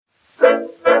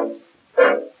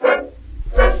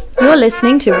You're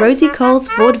listening to Rosie Cole's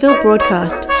vaudeville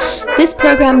broadcast. This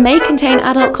program may contain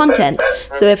adult content,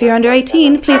 so if you're under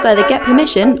 18, please either get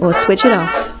permission or switch it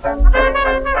off.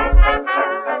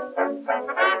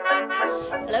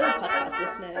 Hello, podcast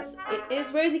listeners. It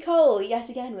is Rosie Cole yet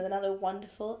again with another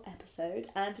wonderful episode,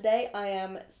 and today I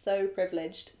am so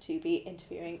privileged to be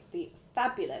interviewing the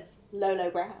fabulous Lolo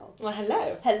Brown. Well,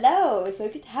 hello. Hello, so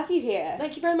good to have you here.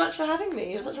 Thank you very much for having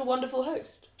me. You're such a wonderful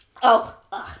host.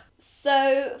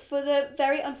 So, for the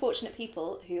very unfortunate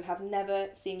people who have never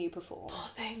seen you perform... Poor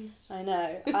things. I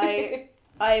know. I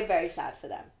am very sad for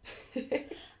them.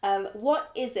 What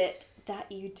is it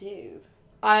that you do?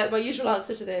 My usual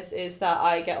answer to this is that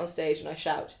I get on stage and I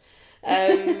shout.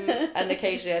 And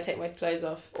occasionally I take my clothes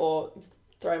off or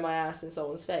throw my ass in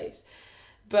someone's face.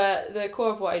 But the core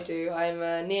of what I do, I'm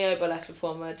a neo-burlesque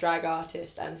performer, drag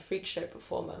artist, and freak show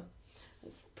performer.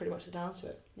 That's pretty much the down to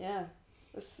it. Yeah.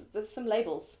 There's some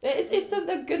labels.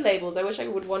 They're good labels. I wish I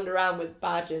would wander around with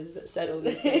badges that said all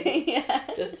these things. Yeah.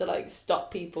 Just to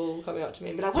stop people coming up to me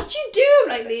and be like, "What you do?" I'm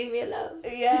like, "Leave me alone."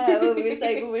 Yeah, well, we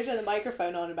say when we turn the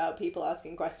microphone on about people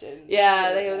asking questions.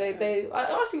 Yeah, they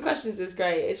asking questions is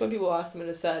great. It's when people ask them in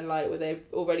a certain light where they've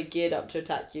already geared up to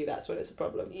attack you. That's when it's a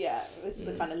problem. Yeah, it's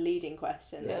the kind of leading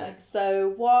question. Yeah. Like,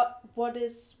 so what?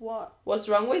 What's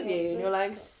wrong with you? And you're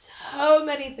like, so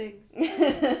many things.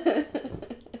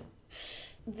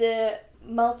 The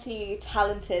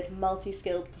multi-talented,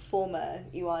 multi-skilled performer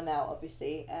you are now,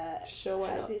 obviously. Sure,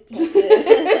 why not?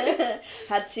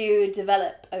 Had to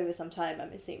develop over some time,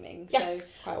 I'm assuming. Yes,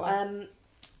 so, quite well.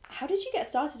 How did you get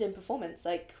started in performance?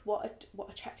 Like, what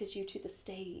attracted you to the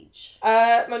stage?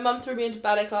 My mum threw me into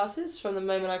ballet classes from the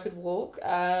moment I could walk,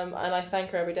 and I thank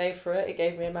her every day for it. It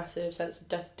gave me a massive sense of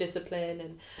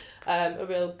discipline and a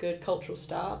real good cultural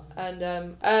start. And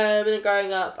then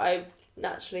growing up, I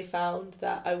naturally found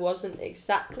that I wasn't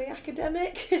exactly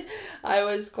academic. I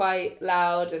was quite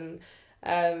loud, and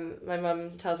my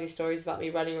mum tells me stories about me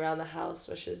running around the house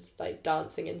where she's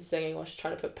dancing and singing while she's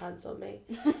trying to put pants on me.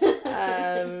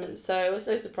 So it was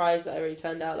no surprise that I really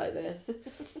turned out like this.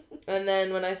 And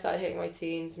then when I started hitting my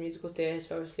teens, musical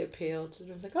theatre obviously appealed, and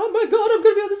I was like, oh my god, I'm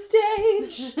going to be on the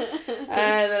stage.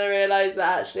 And then I realised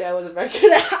that actually I wasn't very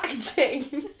good at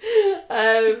acting,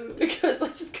 because I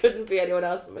just couldn't be anyone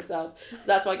else but myself. So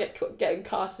that's why I getting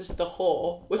cast as the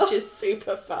whore, which is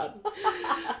super fun.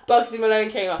 Bugsy Malone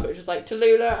came up, which was like,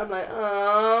 Tallulah. I'm like,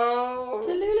 oh.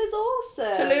 Tallulah's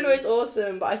awesome. Tallulah is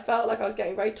awesome, but I felt like I was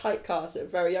getting very typecast at a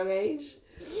very young age.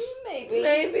 Maybe,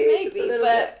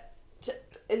 but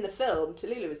in the film,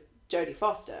 Tallulah was Jodie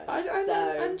Foster. I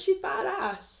know, and she's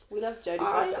badass. We love Jodie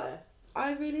Foster.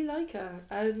 I really like her,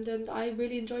 and I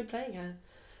really enjoyed playing her.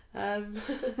 And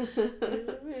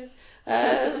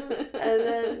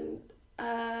then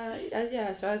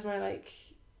so as my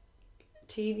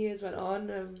teen years went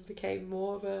on, became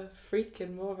more of a freak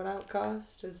and more of an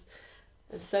outcast, as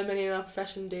so many in our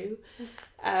profession do,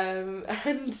 and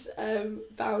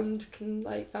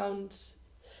found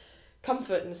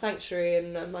comfort and sanctuary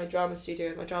in my drama studio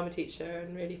with my drama teacher,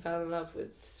 and really fell in love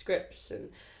with scripts,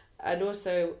 and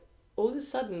also all of a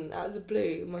sudden, out of the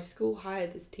blue, my school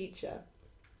hired this teacher,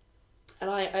 and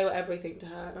I owe everything to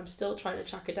her, and I'm still trying to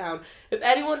track her down. If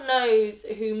anyone knows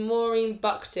who Maureen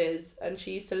Bucht is, and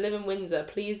she used to live in Windsor,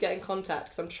 please get in contact,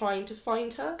 because I'm trying to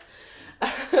find her.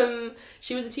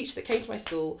 She was a teacher that came to my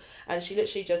school, and she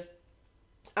literally just,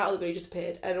 out of the blue, just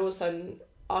appeared, and all of a sudden,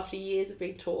 after years of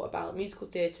being taught about musical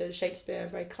theatre, Shakespeare,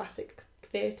 and very classic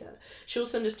theatre, she all of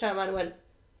a sudden just turned around and went,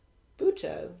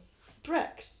 Butoh,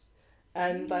 Brecht,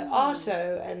 and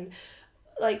Artaud, and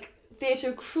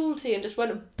theatre of cruelty, and just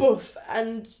went boof,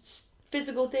 and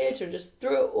physical theatre, and just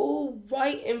threw it all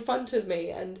right in front of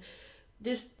me. And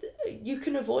this, you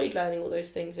can avoid learning all those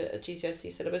things at a GCSE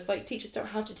syllabus. Teachers don't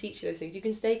have to teach you those things. You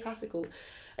can stay classical.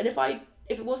 And if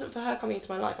it wasn't for her coming into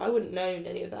my life, I wouldn't know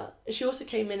any of that. She also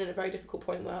came in at a very difficult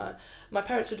point where my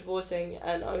parents were divorcing,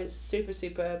 and I was super,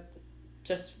 super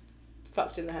just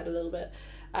fucked in the head a little bit.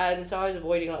 And so I was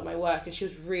avoiding a lot of my work, and she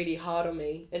was really hard on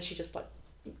me, and she just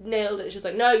nailed it. She was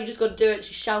like, no, you just got to do it.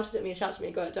 She shouted at me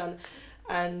and got it done.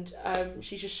 And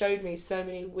she just showed me so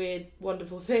many weird,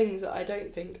 wonderful things that I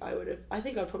don't think I would have. I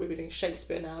think I'd probably be doing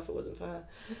Shakespeare now if it wasn't for her.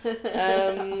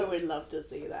 I would love to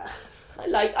see that.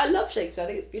 I love Shakespeare. I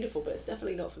think it's beautiful, but it's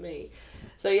definitely not for me.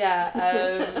 So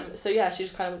yeah, she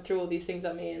just kind of threw all these things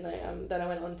at me, and then I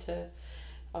went on to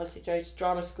obviously go to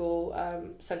drama school,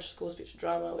 Central School of Speech and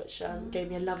Drama, which gave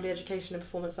me a lovely education in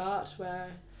performance art,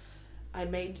 where I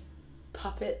made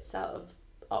puppets out of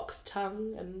ox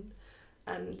tongue and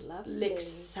and Lovely. licked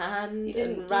sand You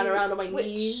didn't and ran around on my which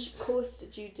knees. course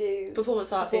did you do?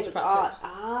 Performance art, theatre practice.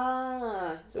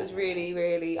 Ah. So it was really,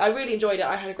 really, I really enjoyed it.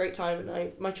 I had a great time,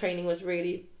 and my training was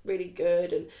really, really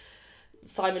good. And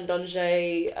Simon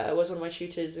Donge was one of my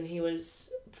tutors, and he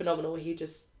was phenomenal. He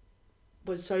just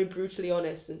was so brutally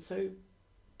honest and so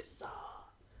bizarre,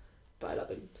 but I love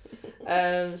him.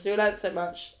 So I learned so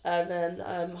much, and then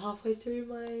halfway through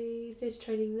my theatre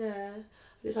training there,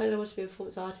 I decided I wanted to be a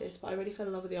performance artist, but I really fell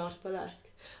in love with the art of burlesque. I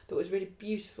thought it was really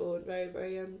beautiful and very,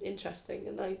 very interesting,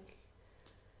 and like,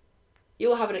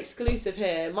 you'll have an exclusive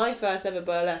here. My first ever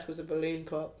burlesque was a balloon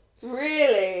pop.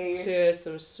 Really? To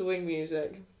some swing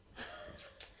music.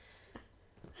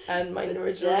 And my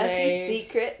original dirty name...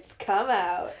 secrets come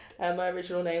out. And my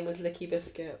original name was Licky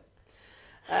Biscuit.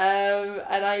 And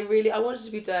I wanted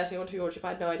to be dirty, I wanted to be raunchy, but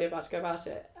I had no idea about to go about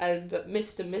it. But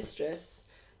Mr. Mistress,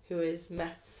 who is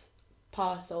Meth's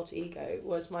past alter ego,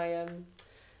 was my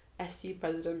SU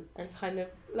president, and kind of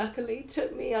luckily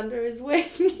took me under his wing.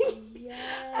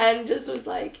 Yes. And just was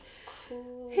like,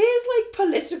 cool. Here's like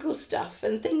political stuff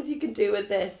and things you can do with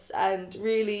this, and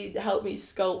really helped me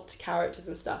sculpt characters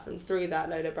and stuff. And through that,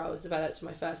 Lola Brow was developed to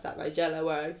my first act, Nigella,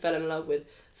 where I fell in love with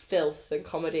filth and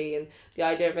comedy and the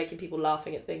idea of making people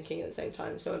laughing at thinking at the same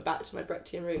time. So I went back to my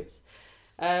Brechtian roots.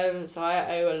 So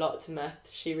I owe a lot to Meth.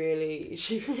 She really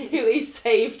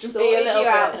saved me a little you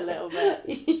bit. out a little bit.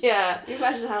 Yeah. Can you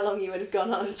imagine how long you would have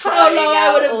gone on? How long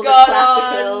I would have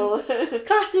gone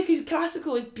on.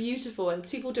 Classical is beautiful, and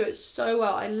people do it so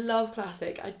well. I love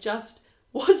classic. I just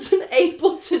wasn't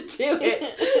able to do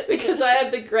it because I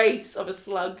have the grace of a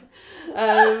slug.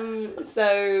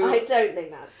 So I don't think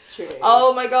that's true.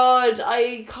 Oh my god,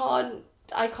 I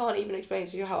can't even explain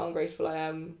to you how ungraceful I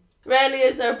am. Rarely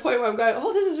is there a point where I'm going,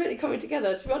 oh, this is really coming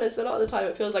together. To be honest, a lot of the time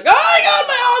it feels like, oh my god,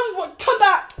 my arms, come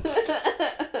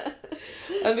back!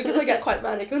 And because I get quite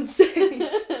manic on stage,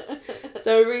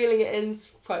 so reeling it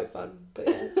in's quite fun. But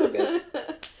yeah, it's all good.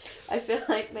 I feel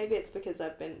like maybe it's because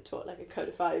I've been taught like a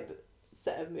codified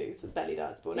set of moves with belly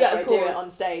dance, but Yeah, whenever of I do course. it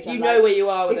on stage, You I'm know like, where you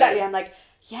are with exactly, it. I'm like,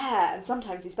 yeah, and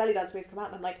sometimes these belly dance moves come out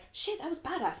and I'm like, shit, that was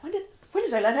badass. When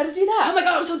did I learn how to do that? Oh my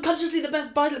god, I'm subconsciously the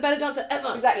best belly dancer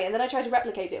ever. Exactly, and then I try to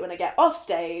replicate it when I get off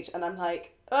stage, and I'm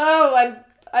like, oh,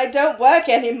 I don't work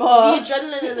anymore. The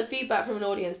adrenaline and the feedback from an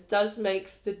audience does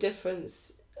make the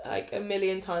difference like a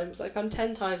million times. Like, I'm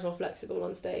 10 times more flexible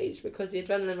on stage because the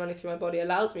adrenaline running through my body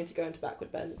allows me to go into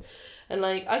backward bends. And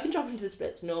like, I can drop into the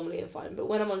splits normally and fine, but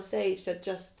when I'm on stage, they're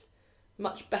just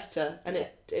much better, and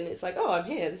it's like, oh, I'm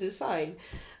here, this is fine.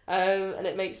 And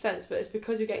it makes sense, but it's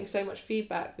because you're getting so much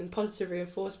feedback and positive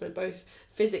reinforcement, both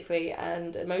physically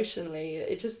and emotionally.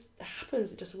 It just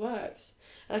happens, it just works.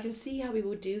 And I can see how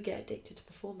people do get addicted to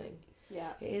performing.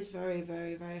 Yeah. It is very,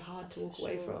 very, very hard to walk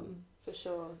away from. For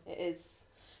sure, it is.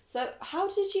 So how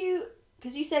did you,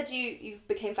 because you said you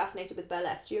became fascinated with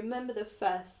burlesque, do you remember the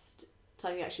first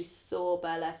time you actually saw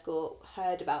burlesque or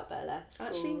heard about burlesque?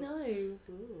 Actually, no.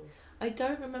 Ooh. I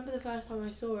don't remember the first time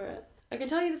I saw it. I can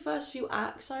tell you the first few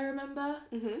acts I remember,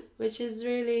 which is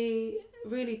really,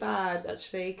 really bad,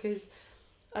 actually, because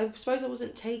I suppose I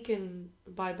wasn't taken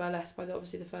by burlesque by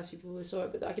obviously the first few people who saw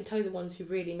it, but I can tell you the ones who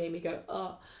really made me go,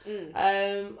 oh.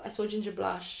 I saw Ginger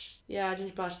Blush. Yeah,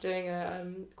 Ginger Blush doing a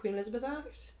Queen Elizabeth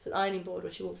act. It's an ironing board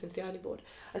where she walks into the ironing board.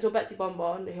 I saw Betsy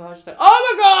Bonbon, who I was just like,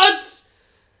 oh my god!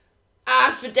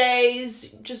 Ass for days,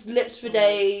 just lips for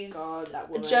days. God, that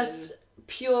woman. Just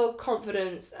pure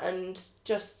confidence and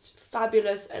just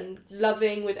fabulous and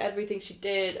loving with everything she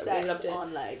did. I really loved it.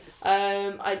 On legs.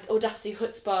 Audacity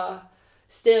Chutzpah,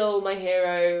 still my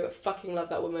hero. Fucking love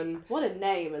that woman. What a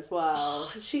name as well.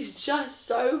 She's just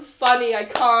so funny. I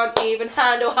can't even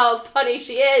handle how funny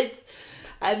she is.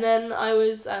 And then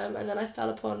I fell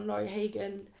upon Laurie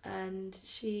Hagen, and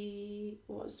she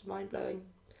was mind blowing.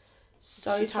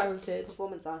 So She's talented.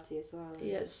 Performance arty as well.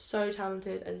 Yeah, so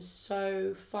talented and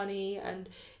so funny and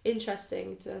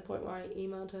interesting, to the point where I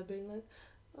emailed her being like,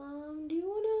 do you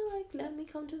wanna like let me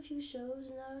come to a few shows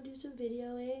and I'll do some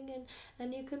videoing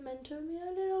and you can mentor me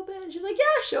a little bit? And she was like,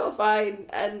 yeah, sure, fine.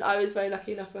 And I was very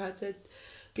lucky enough for her to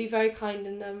be very kind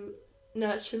and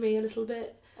nurture me a little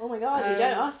bit. Oh my god, you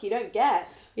don't ask, you don't get.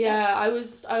 Yeah, I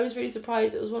was really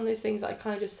surprised. It was one of those things that I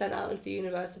kind of just sent out into the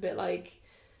universe a bit like,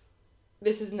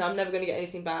 I'm never going to get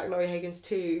anything back. Laurie Hagen's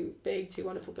too big, too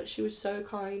wonderful, but she was so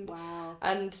kind. Wow.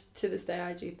 And to this day,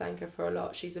 I do thank her for a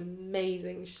lot. She's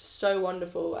amazing. She's so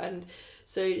wonderful. And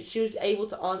so she was able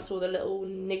to answer all the little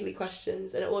niggly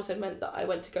questions. And it also meant that I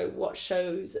went to go watch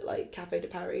shows at like Café de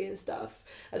Paris and stuff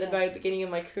at the very beginning of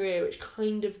my career, which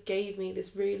kind of gave me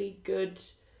this really good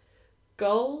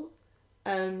goal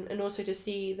And also to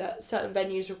see that certain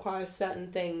venues require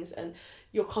certain things and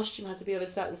your costume has to be of a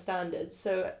certain standard.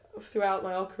 So throughout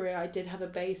my whole career, I did have a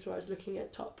base where I was looking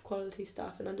at top quality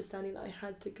stuff and understanding that I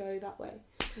had to go that way.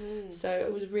 So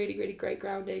it was really, really great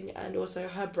grounding, and also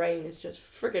her brain is just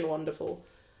friggin' wonderful.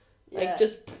 Like,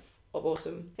 just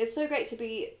awesome. It's so great to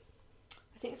be,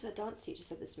 I think it's a dance teacher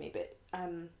said this to me, but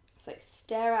it's like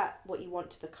stare at what you want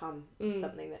to become,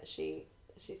 something that she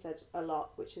said a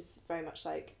lot, which is very much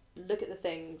like look at the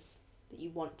things that you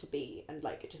want to be and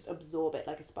like just absorb it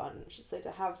like a sponge. So to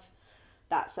have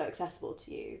that so accessible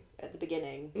to you at the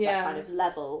beginning, that kind of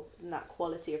level and that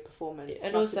quality of performance,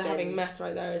 and also having Meth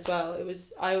right there as well. It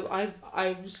was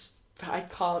I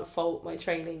can't fault my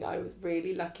training. I was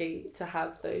really lucky to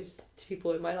have those two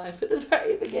people in my life at the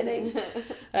very beginning.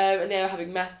 And now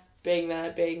having Meth being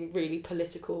there, being really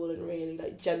political and really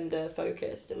like gender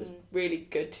focused, it was really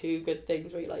good. Two good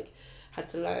things where you like had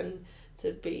to learn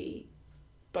to be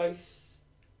both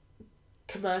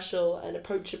commercial and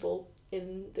approachable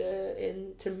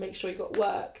to make sure you got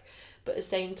work, but at the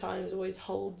same time always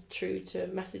hold true to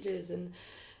messages and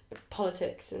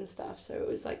politics and stuff. So it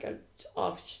was like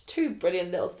two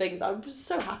brilliant little things. I was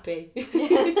so happy.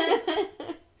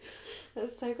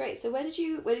 That's so great. So where did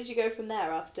you go from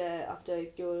there after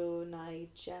your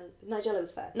Nigella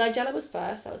was first? Nigella was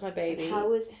first. That was my baby. And how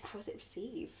was it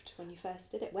received when you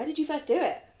first did it? Where did you first do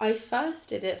it? I first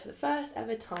did it for the first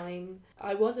ever time.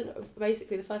 I wasn't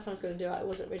basically the first time I was going to do it. I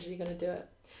wasn't originally going to do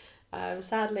it.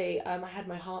 Sadly, I had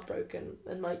my heart broken,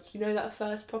 and like that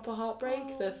first proper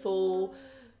heartbreak, the full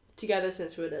together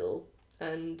since we were little,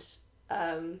 and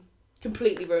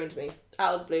completely ruined me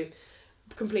out of the blue.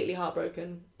 Completely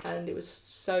heartbroken, and it was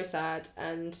so sad,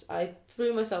 and I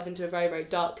threw myself into a very, very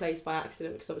dark place by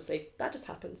accident, because obviously that just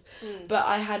happens. But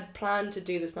I had planned to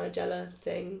do this Nigella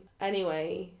thing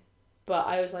anyway, but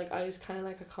I was kind of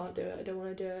like, I can't do it, I don't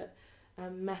want to do it.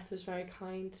 Meth was very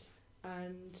kind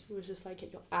and was just like,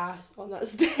 get your ass on that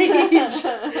stage.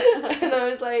 And I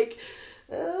was like,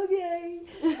 okay.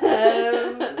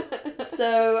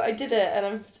 So I did it, and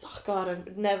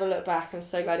I've never looked back. I'm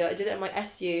so glad I did it at my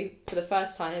SU for the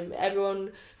first time.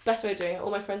 Everyone, best way of doing it,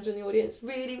 all my friends were in the audience,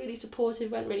 really, really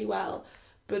supportive, went really well.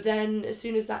 But then as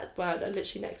soon as that went,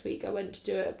 literally next week, I went to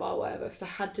do it at Bar Whatever, because I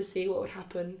had to see what would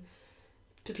happen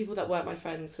to people that weren't my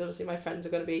friends, because obviously my friends are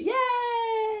going to be,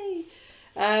 yay!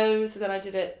 So then I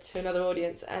did it to another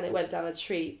audience, and it went down a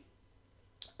treat.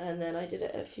 And then I did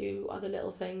it at a few other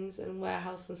little things, and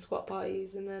warehouse and squat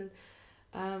parties, and then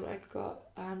I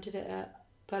did it at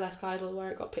Burlesque Idol, where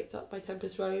it got picked up by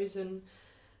Tempest Rose, and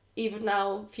even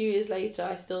now, a few years later,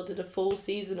 I still did a full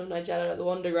season of Nigella at the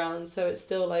Wonderground, so it's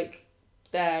still like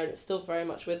there, and it's still very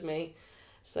much with me.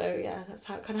 So yeah, that's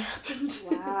how it kind of happened.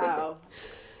 Wow.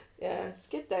 Yeah. It's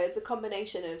good though, it's a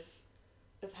combination of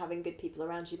having good people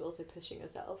around you, but also pushing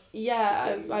yourself.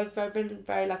 Yeah, I've been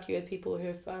very lucky with people who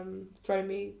have thrown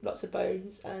me lots of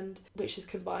bones, and which is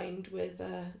combined with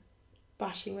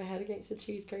bashing my head against a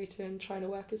cheese grater and trying to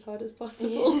work as hard as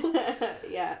possible.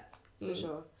 Yeah, for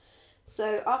sure.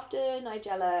 So after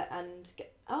Nigella and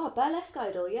Burlesque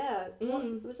Idol, yeah.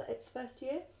 What was that? Its first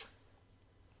year?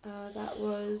 That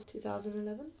was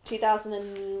 2011. I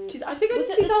think it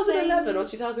was 2011 or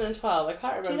 2012. I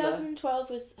can't remember. 2012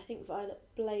 was, I think, Violet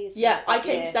Blaze. Yeah, I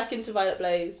came second to Violet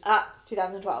Blaze. It's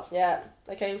 2012. Yeah,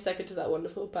 I came second to that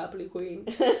wonderful purpley queen.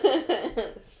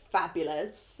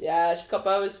 Fabulous. Yeah, she's got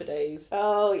boas for days.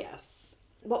 Oh yes.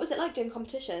 What was it like doing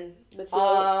competition with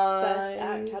your first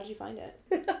act? How did you find it?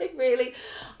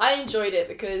 I enjoyed it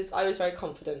because I was very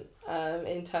confident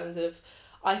in terms of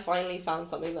I finally found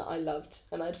something that I loved,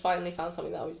 and I'd finally found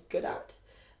something that I was good at,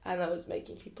 and that was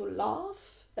making people laugh.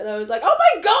 And I was like, oh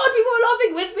my god, people are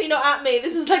laughing with me, not at me.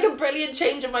 This is like a brilliant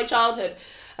change of my childhood.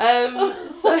 So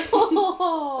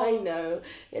I know,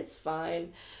 it's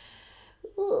fine.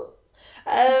 So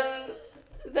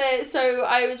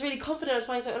I was really confident I was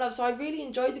finding something I loved, so I really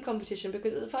enjoyed the competition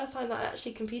because it was the first time that I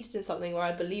actually competed in something where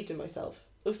I believed in myself.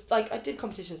 Like, I did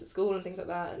competitions at school and things like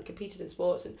that, and competed in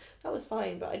sports, and that was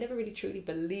fine, but I never really truly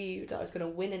believed that I was going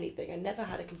to win anything. I never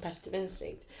had a competitive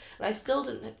instinct, and I still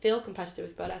didn't feel competitive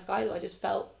with Burlesque Idol. I just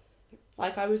felt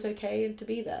like I was okay and to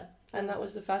be there, and that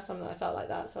was the first time that I felt like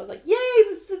that. So I was like, yay,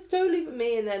 this is totally for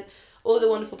me. And then all the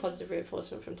wonderful positive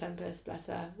reinforcement from Tempest, bless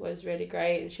her, was really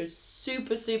great, and she was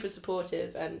super, super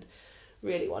supportive and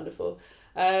really wonderful.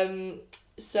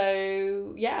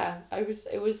 So yeah,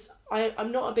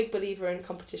 I'm not a big believer in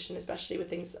competition, especially with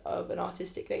things of an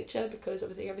artistic nature, because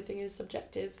obviously everything is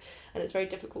subjective, and it's very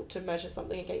difficult to measure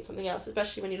something against something else,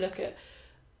 especially when you look at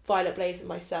Violet Blaze and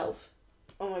myself.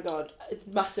 Oh my god,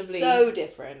 massively so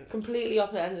different, completely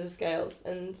opposite ends of the scales,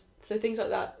 and So things like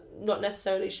that not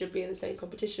necessarily should be in the same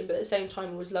competition, but at the same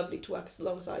time it was lovely to work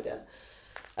alongside her.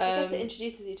 I guess it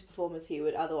introduces you to performers who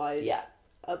would otherwise,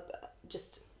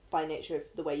 just by nature of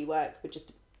the way you work, would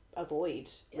just avoid,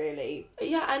 really.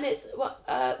 Yeah, and it's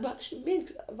actually me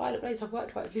and Violet Blaze have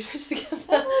worked quite a few shows together. Oh,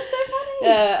 that's so funny.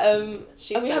 Yeah,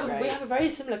 She's and we so have great. a very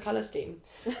similar colour scheme.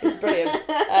 It's brilliant.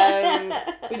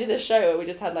 We did a show where we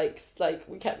just had like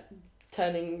we kept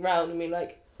turning round and being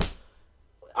like,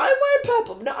 I'm wearing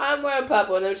purple. No, I'm wearing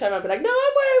purple. And then we turn around and be like, no,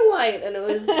 I'm wearing white. And it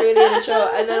was really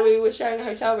immature. And then we were sharing a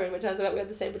hotel room. It turns out we had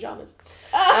the same pyjamas.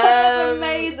 That's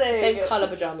amazing. Same colour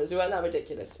pyjamas. We weren't that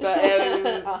ridiculous. But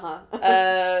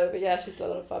but yeah, she's a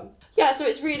lot of fun. Yeah, so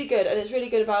it's really good. And it's really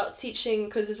good about teaching,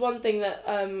 because there's one thing that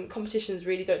competitions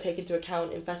really don't take into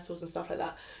account in festivals and stuff like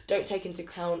that. Don't take into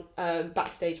account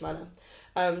backstage manner.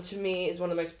 To me, is one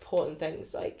of the most important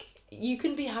things. Like, you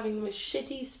can be having the most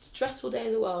shitty, stressful day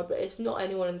in the world, but it's not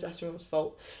anyone in the dressing room's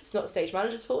fault. It's not the stage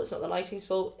manager's fault. It's not the lighting's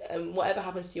fault. And whatever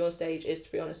happens to you on stage is,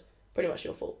 to be honest, pretty much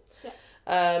your fault.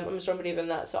 Yeah. I'm a strong believer in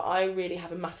that. So I really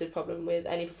have a massive problem with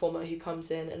any performer who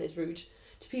comes in and is rude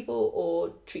to people or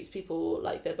treats people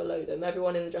like they're below them.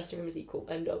 Everyone in the dressing room is equal.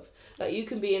 End of. Like, you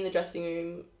can be in the dressing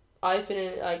room. I've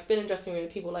been in dressing room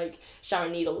with people like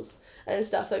Sharon Needles and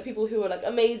stuff, like people who are like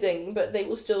amazing, but they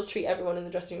will still treat everyone in the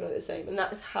dressing room like the same, and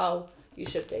that is how you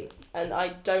should be. And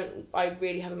I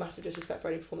really have a massive disrespect for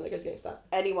any performer that goes against that.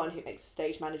 Anyone who makes a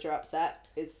stage manager upset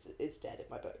is dead in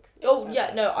my book. Oh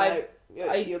yeah, no,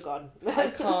 you're gone. I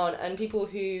can't. And people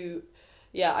who,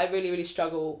 yeah, I really, really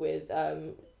struggle with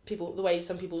people, the way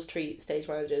some people treat stage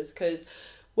managers, because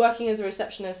working as a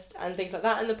receptionist and things like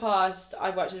that in the past,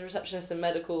 I've worked as a receptionist in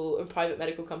private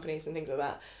medical companies and things like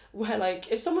that, where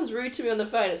like if someone's rude to me on the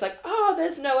phone, it's like, oh,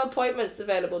 there's no appointments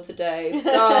available today,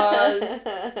 stars.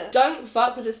 Don't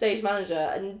fuck with the stage manager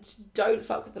and don't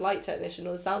fuck with the light technician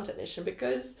or the sound technician,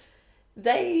 because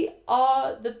they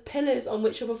are the pillars on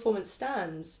which your performance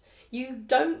stands. You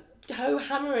don't go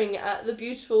hammering at the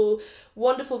beautiful,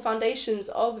 wonderful foundations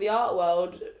of the art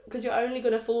world, because you're only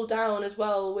going to fall down as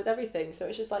well with everything. So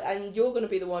it's just like, and you're going to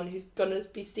be the one who's going to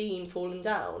be seen falling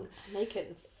down. They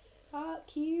can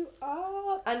fuck you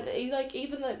up. And like,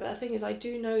 even though, but the thing is, I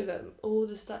do know that all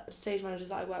the stage managers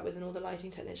that I work with and all the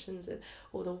lighting technicians and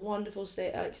all the wonderful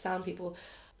sound people,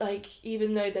 like,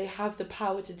 even though they have the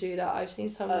power to do that, I've seen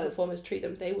some performers treat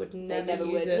them, they would never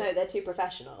use it. No, they're too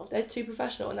professional. They're too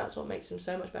professional, and that's what makes them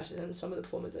so much better than some of the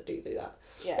performers that do that.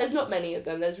 Yeah. There's not many of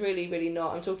them. There's really, really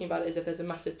not. I'm talking about it as if there's a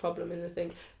massive problem in the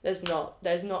thing. There's not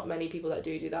many people that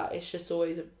do that. It's just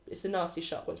always it's a nasty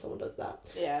shock when someone does that.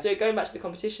 Yeah. So going back to the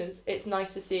competitions, it's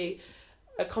nice to see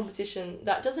a competition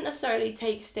that doesn't necessarily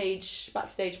take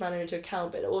backstage manner into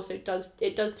account, but it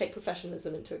does take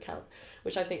professionalism into account,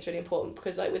 which I think is really important,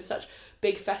 because like with such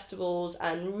big festivals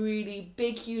and really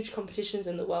big, huge competitions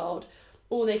in the world,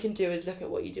 all they can do is look at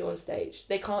what you do on stage.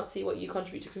 They can't see what you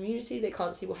contribute to the community. They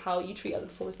can't see how you treat other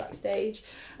performers backstage,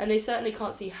 and they certainly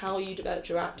can't see how you developed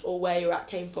your act or where your act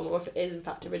came from, or if it is in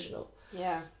fact original.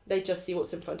 Yeah. They just see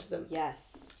what's in front of them.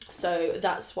 Yes. So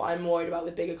that's what I'm worried about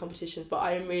with bigger competitions, but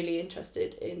I am really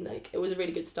interested in, like, it was a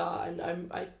really good start, and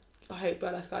I hope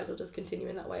Burlesque Idol does continue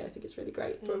in that way. I think it's really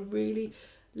great for a really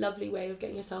lovely way of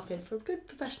getting yourself in for good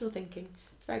professional thinking.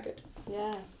 It's very good.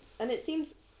 Yeah. And it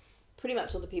seems pretty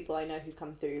much all the people I know who've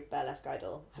come through Burlesque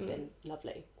Idol have been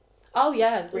lovely. Oh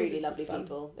yeah, really lovely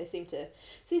people. They seem to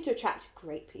attract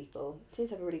great people. Seems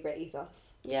to have a really great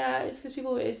ethos. Yeah, it's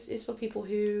because it's for people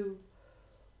who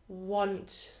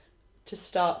want to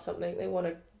start something. They want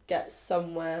to get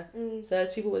somewhere. So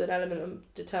there's people with an element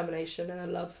of determination and a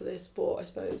love for their sport, I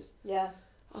suppose. Yeah.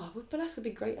 Oh, Burlesque would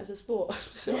be great as a sport.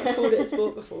 So I've called it a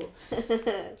sport before.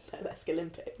 Burlesque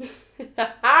Olympics.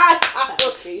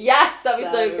 Yes, that'd be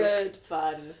so good.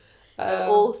 Fun.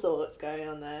 All sorts going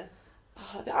on there.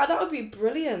 Oh, that would be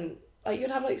brilliant. Like, you'd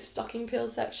have like stocking peel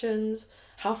sections.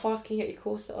 How fast can you get your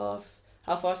corset off?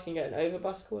 How fast can you get an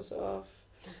overbust corset off?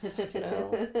 Fucking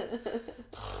hell.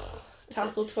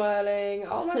 Tassel twirling.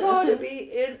 Oh my god,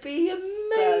 it'd be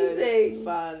amazing. So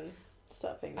fun.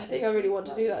 Stopping. I think I really want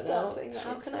to do that now.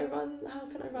 How can I run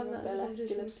that?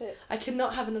 Burlesque Olympics. I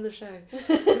cannot have another show.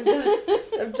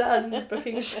 I'm done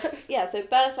booking a show. Yeah, so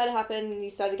Burlesque Idol happened. You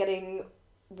started getting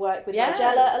work with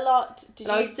Nigella a lot.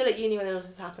 I was still at uni when this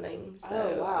was happening,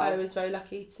 so wow. I was very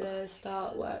lucky to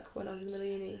start work when I was in the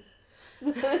middle of uni.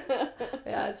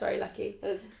 Yeah, it's very lucky.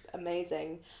 That's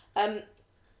amazing.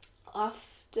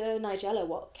 After Nigella,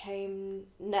 what came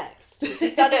next? You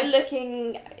started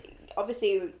looking,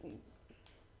 obviously,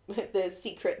 the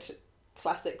secret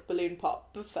classic balloon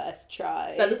pop first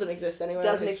try. That doesn't exist anywhere.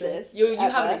 Doesn't in history. exist, You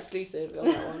have an ever. exclusive on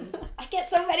that one. I get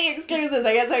so many exclusives.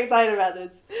 I get so excited about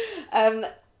this.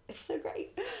 It's so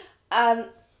great.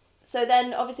 So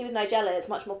then, obviously, with Nigella, it's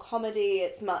much more comedy.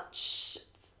 It's much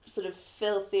sort of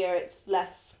filthier. It's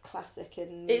less classic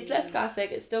and. It's less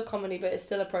classic. It's still comedy, but it's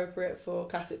still appropriate for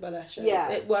classic burlesque shows. Yeah.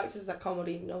 It works as that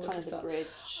comedy novel kind to of the start. bridge.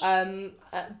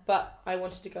 But I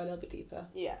wanted to go a little bit deeper.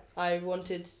 Yeah. I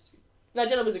wanted.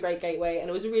 Nigella was a great gateway, and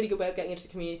it was a really good way of getting into the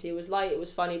community. It was light, it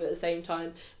was funny, but at the same time,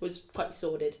 it was quite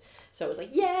sordid. So it was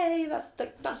like, yay,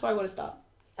 that's where I want to start.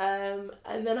 And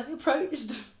then I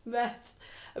approached Meth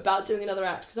about doing another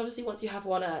act, because obviously once you have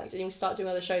one act and you start doing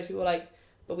other shows, people are like,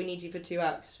 but we need you for 2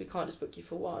 acts, we can't just book you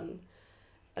for 1.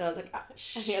 And I was like,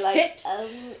 And you're like,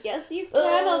 yes, you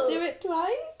can. I'll do it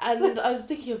twice. And I was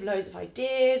thinking of loads of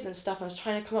ideas and stuff. I was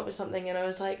trying to come up with something, and I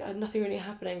was like, nothing really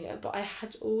happening yet. But I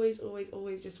had always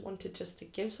just wanted just to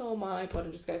give someone my iPod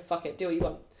and just go, fuck it, do what you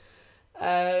want.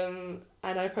 And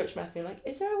I approached Matthew and like,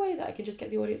 is there a way that I can just get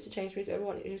the audience to change music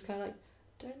everyone? And he was kind of like,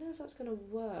 don't know if that's gonna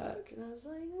work. And I was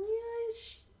like,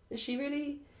 yeah, she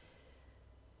really.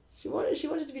 She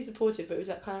wanted to be supportive, but it was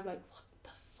that kind of like, what the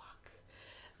fuck?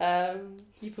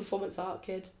 You performance art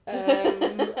kid.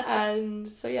 And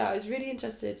so yeah, I was really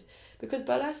interested because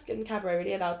burlesque and cabaret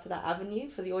really allowed for that avenue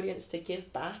for the audience to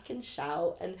give back and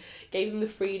shout, and gave them the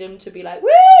freedom to be like,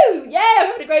 woo, yeah, I'm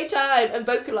having a great time, and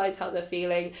vocalise how they're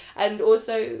feeling, and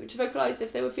also to vocalise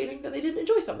if they were feeling that they didn't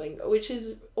enjoy something, which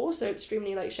is also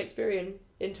extremely like Shakespearean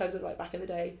in terms of like back in the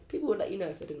day. People would let you know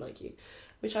if they didn't like you,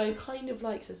 which I kind of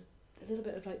like, so a little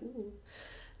bit of like, ooh.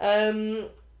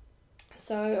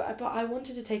 But I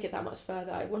wanted to take it that much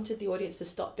further. I wanted the audience to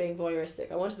stop being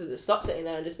voyeuristic. I wanted them to stop sitting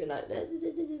there and just be like,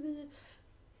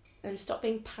 and stop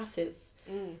being passive.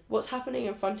 What's happening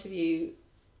in front of you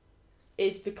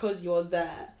is because you're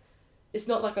there. It's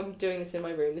not like I'm doing this in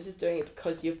my room. This is doing it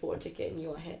because you've bought a ticket and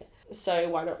you are here. So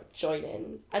why not join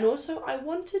in? And also I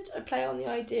wanted to play on the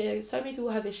idea, so many people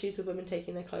have issues with women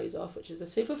taking their clothes off, which is a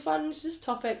super fun just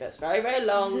topic that's very, very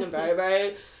long and very,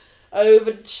 very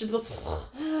over.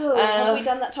 Have we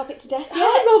done that topic to death yet?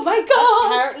 Oh my god!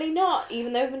 Apparently not,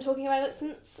 even though we've been talking about it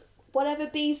since whatever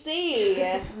BC.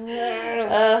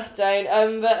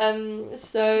 Don't.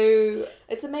 So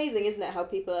it's amazing, isn't it, how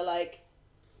people are like,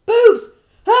 boobs!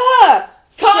 Ah!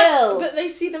 Still. But they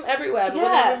see them everywhere, but when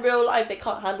Yeah. they're in real life they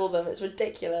can't handle them. It's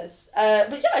ridiculous.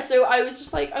 But yeah, so I was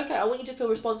just like, okay, I want you to feel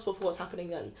responsible for what's happening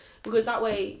then, because that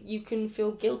way you can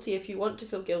feel guilty if you want to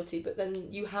feel guilty, but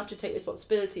then you have to take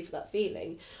responsibility for that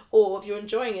feeling. Or if you're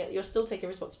enjoying it, you're still taking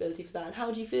responsibility for that. And how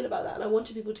do you feel about that? And I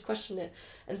wanted people to question it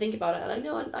and think about it. And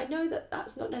I know that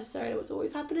that's not necessarily what's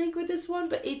always happening with this one,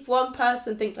 but if one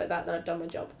person thinks like that, then I've done my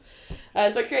job.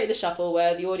 So I created the shuffle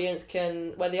where the audience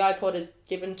where the iPod is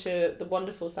given to the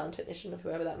wonderful sound technician of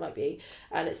whoever that might be,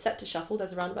 and it's set to shuffle.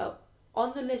 There's around about,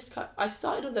 on the list, I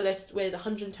started on the list with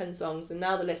 110 songs, and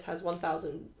now the list has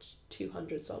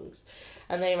 1,200 songs,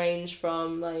 and they range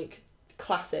from like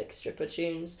classic stripper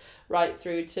tunes right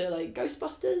through to like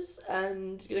Ghostbusters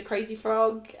and The Crazy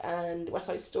Frog and West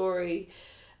Side Story.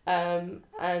 And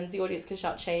the audience can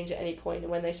shout change at any point, and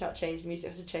when they shout change, the music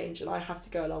has to change, and I have to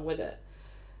go along with it.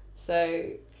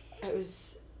 So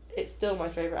it's still my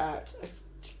favourite act. I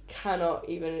cannot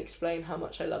even explain how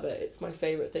much I love it. It's my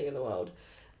favourite thing in the world.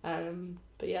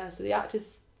 But yeah, so the act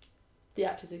is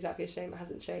exactly the same. It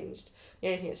hasn't changed. The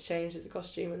only thing that's changed is the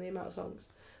costume and the amount of songs,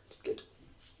 which is good.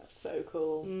 That's so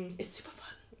cool. It's super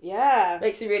fun. Yeah.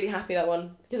 Makes me really happy, that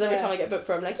one, because every Yeah. time I get booked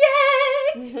for, I'm like,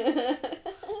 yay!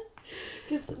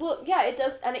 Because, well, yeah, it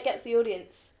does, and it gets the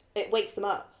audience, it wakes them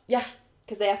up. Yeah.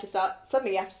 Because they have to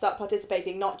start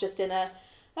participating, not just in a,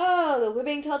 oh, we're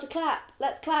being told to clap,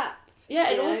 let's clap. Yeah,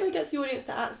 it You know? also gets the audience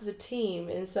to act as a team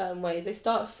in certain ways. They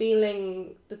start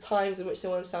feeling the times in which they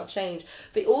want to start change.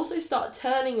 They also start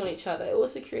turning on each other. It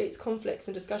also creates conflicts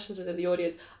and discussions within the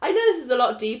audience. I know this is a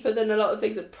lot deeper than a lot of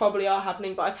things that probably are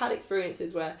happening, but I've had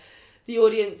experiences where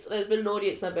there's been an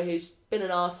audience member who's been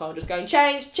an arsehole just going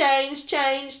change, change,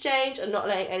 change, change, and not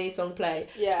letting any song play.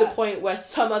 Yeah. To the point where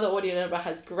some other audience member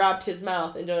has grabbed his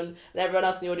mouth and everyone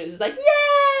else in the audience is like,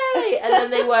 yay! And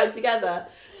then they work together.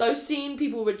 So I've seen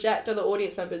people reject other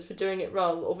audience members for doing it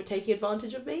wrong or for taking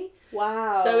advantage of me.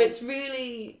 Wow. So it's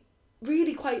really,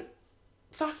 really quite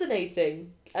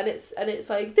fascinating. And it's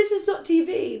like, this is not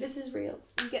TV, this is real.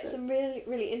 You get some really,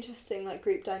 really interesting like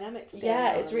group dynamics.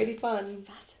 Yeah, it's really fun. It's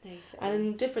fascinating.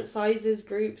 And different sizes,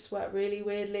 groups work really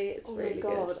weirdly. It's really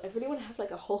good. good. I really want to have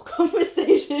like a whole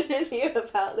conversation with you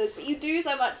about this, but you do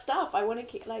so much stuff. I want to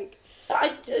keep like.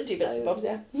 I do bits and bobs,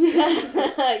 yeah.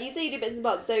 You say you do bits and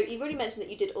bobs. So you've already mentioned that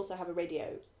you did also have a radio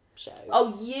show.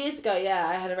 Oh, years ago, yeah,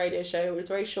 I had a radio show. It was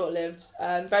very short-lived,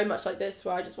 very much like this,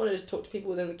 where I just wanted to talk to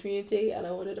people within the community, and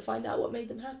I wanted to find out what made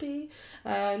them happy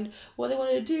and what they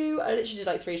wanted to do. I literally did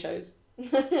like 3 shows.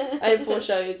 I had 4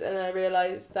 shows, and then I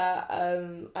realised that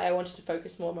I wanted to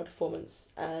focus more on my performance,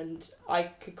 and I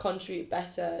could contribute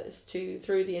better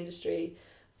through the industry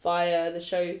via the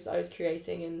shows I was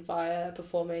creating and via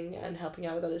performing and helping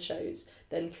out with other shows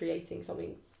than creating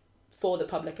something for the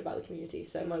public about the community.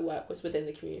 So my work was within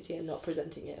the community and not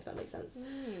presenting it, if that makes sense.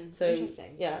 So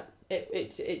interesting. yeah,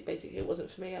 it basically, it wasn't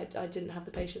for me. I didn't have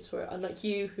the patience for it. Unlike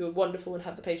you, who are wonderful and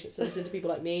have the patience to listen to people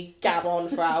like me gab on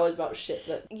for hours about shit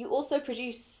that... You also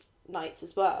produce nights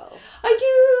as well. I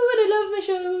do, and I love my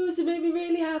shows. It made me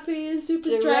really happy and super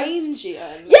stressed.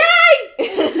 Derangium. Yay!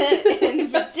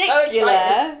 In I'm so particular,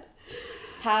 excited.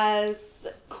 has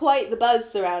quite the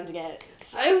buzz surrounding it.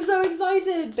 I'm so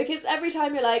excited. Because every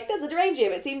time you're like, there's a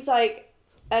Derangium, it seems like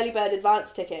early bird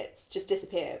advance tickets just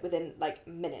disappear within like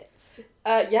minutes.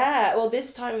 Yeah, well,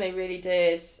 this time they really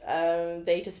did.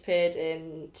 They disappeared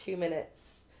in 2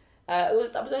 minutes. That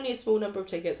was only a small number of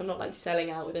tickets. I'm not like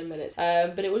selling out within minutes.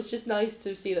 But it was just nice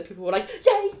to see that people were like,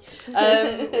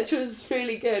 yay! Which was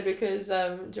really good, because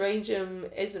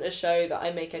Derangium isn't a show that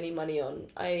I make any money on.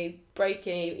 I break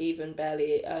even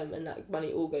barely, and that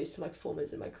money all goes to my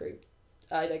performers and my crew.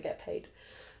 I don't get paid.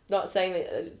 Not saying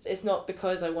that it's not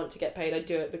because I want to get paid. I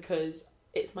do it because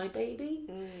it's my baby.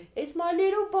 It's my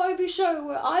little baby show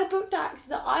where I booked acts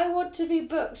that I want to be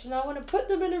booked, and I want to put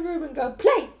them in a room and go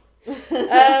play.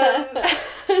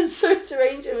 And so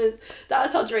Derangium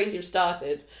that's how Derangium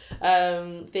started.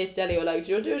 Theatre Delhi were like,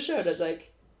 do you want to do a show? And I was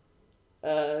like,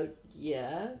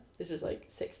 yeah. This was like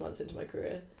 6 months into my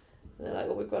career. And they're like,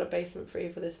 well, we've got a basement free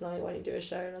for this night, why don't you do a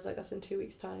show? And I was like, that's in 2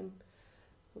 weeks' time.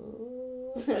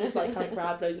 So I just like kind of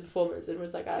grabbed loads of performers and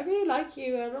was like, I really like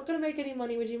you, I'm not going to make any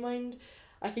money, would you mind?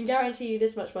 I can guarantee you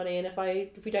this much money, and if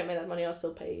we don't make that money, I'll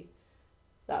still pay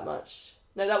that much.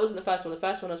 No, that wasn't the first one. The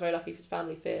first one I was very lucky because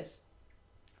Family Fierce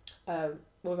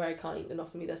were very kind and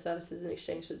offered me their services in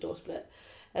exchange for the door split.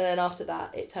 And then after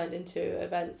that, it turned into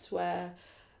events where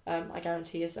I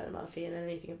guarantee a certain amount of fee, and then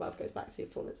anything above goes back to the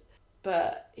performers.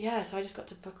 But yeah, so I just got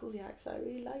to book all the acts that I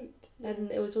really liked. And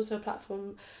it was also a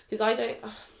platform, because I don't,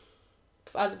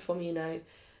 as a performer, you know,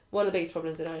 one of the biggest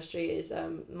problems in our industry is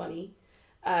money.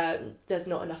 There's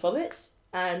not enough of it,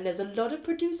 and there's a lot of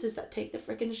producers that take the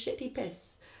freaking shitty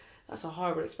piss. That's a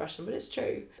horrible expression, but it's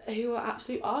true. Who are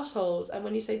absolute assholes. And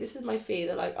when you say, this is my fee,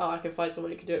 they're like, oh, I can find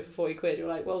someone who can do it for 40 quid. You're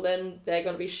like, well, then they're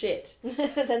going to be shit. Then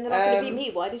they're not going to be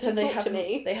me. Why did you talk to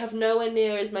me? They have nowhere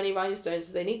near as many rhinestones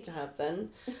as they need to have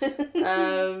then.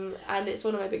 And it's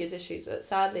one of my biggest issues. But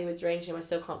sadly, with Derangium, I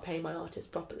still can't pay my artists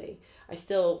properly. This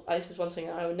is one thing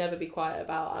I will never be quiet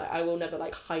about. I will never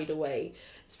like hide away.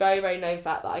 It's very, very known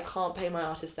fact that I can't pay my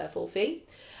artists their full fee.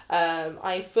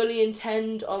 I fully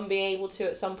intend on being able to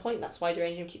at some point. That's why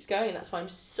Derangium keeps going. That's why I'm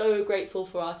so grateful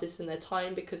for artists and their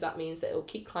time, because that means that it'll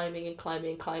keep climbing and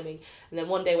climbing and climbing. And then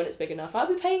one day when it's big enough, I'll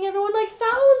be paying everyone like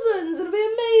thousands. It'll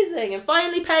be amazing. And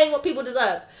finally paying what people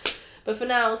deserve. But for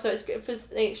now, so it's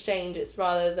for the exchange, it's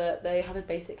rather that they have a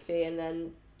basic fee, and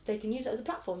then they can use it as a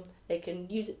platform. They can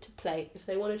use it to play if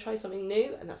they want to try something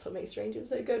new. And that's what makes Derangium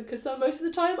so good, because most of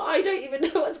the time I don't even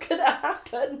know what's going to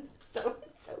happen. So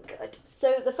it's so good.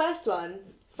 So the first one,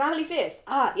 Family Fierce.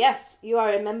 Ah, yes, you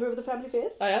are a member of the Family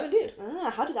Fierce? I am indeed.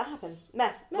 Ah, how did that happen?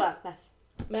 Meth.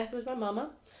 Meth was my mama.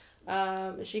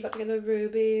 She got together with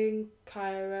Ruby in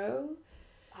Cairo.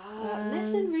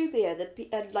 Meth and Ruby are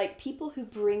like people who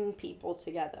bring people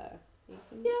together.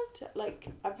 Yeah. Like,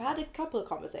 I've had a couple of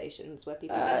conversations where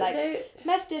people are like,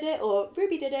 Meth did it or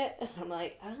Ruby did it. And I'm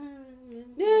like,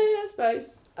 Yeah, I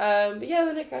suppose. But yeah,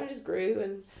 then it kind of just grew,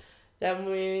 and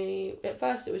then at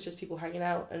first it was just people hanging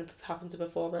out and happened to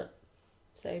perform at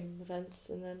same events,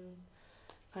 and then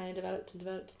kind of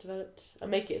developed. I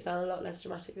make it sound a lot less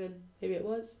dramatic than maybe it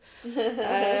was.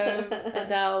 And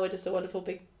now we're just a wonderful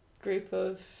big group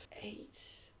of 8.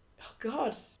 Oh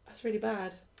God, that's really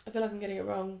bad. I feel like I'm getting it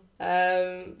wrong.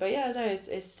 But yeah, no,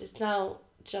 it's just now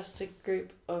just a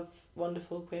group of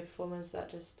wonderful queer performers that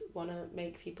just want to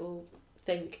make people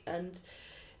think and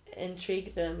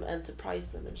intrigue them and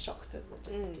surprise them and shock them and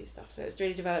just do stuff. So it's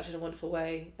really developed in a wonderful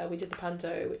way. We did the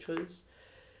Panto, which was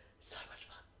so much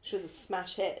fun. Which was a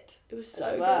smash hit. It was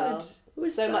so good. It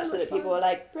was so much so that people were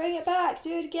like, bring it back,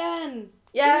 do it again.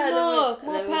 Yeah, more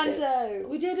Panto.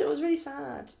 We did. It was really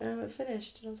sad, and it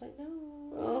finished, and I was like, no,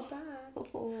 we're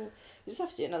back. We just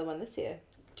have to do another one this year.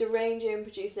 Derangium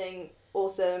producing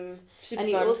awesome. Super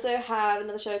and fun. You also have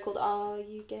another show called Are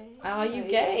You Game? Are You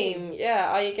Game?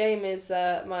 Yeah, Are You Game is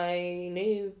my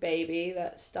new baby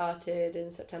that started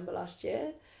in September last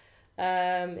year.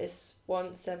 It's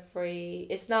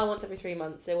now once every 3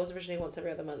 months. It was originally once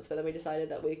every other month, but then we decided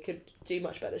that we could do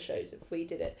much better shows if we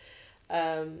did it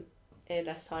in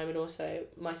less time. And also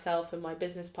myself and my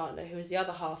business partner, who is the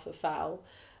other half of Fowl,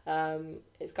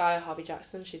 it's Gaia Harvey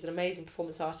Jackson. She's an amazing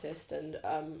performance artist and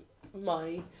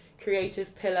my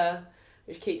creative pillar,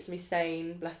 which keeps me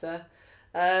sane, bless her.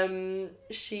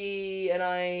 She and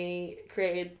I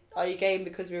created Are You Game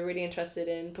because we were really interested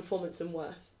in performance and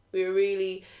worth. We were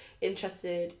really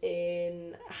interested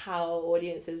in how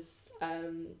audiences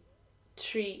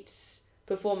treat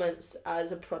performance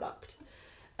as a product.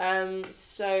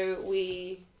 So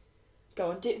we...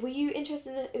 Go on. Were you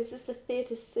interested in was this the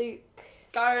Theatre Souk?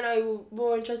 Gaia and I were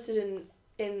more interested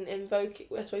in Vogue,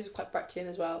 I suppose, quite Brechtian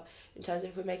as well, in terms of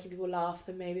if we're making people laugh,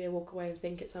 then maybe they walk away and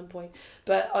think at some point.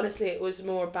 But honestly, it was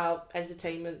more about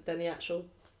entertainment than the actual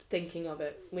thinking of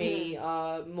it. We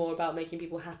are more about making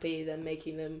people happy than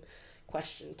making them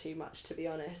question too much, to be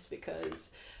honest,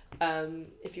 because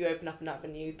if you open up an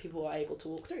avenue, people are able to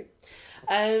walk through.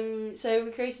 So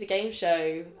we created a game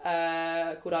show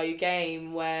called Are You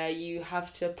Game, where you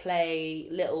have to play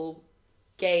little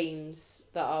games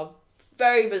that are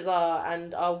very bizarre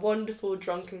and are wonderful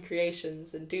drunken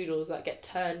creations and doodles that get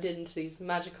turned into these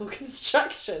magical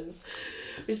constructions.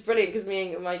 It's brilliant because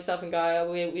myself and Gaia,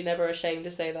 we're never ashamed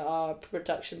to say that our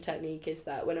production technique is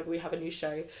that whenever we have a new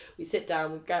show, we sit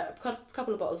down, we get a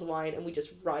couple of bottles of wine and we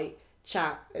just write,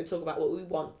 chat and talk about what we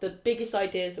want, the biggest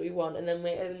ideas that we want, and then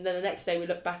the next day we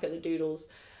look back at the doodles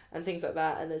and things like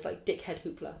that, and there's like dickhead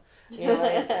hoopla, you know,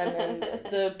 and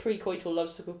the pre-coital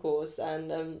obstacle course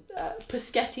and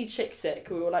Paschetti chick sick.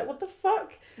 We were like, what the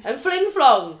fuck? And fling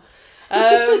flong.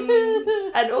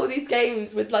 And all these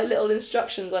games with like little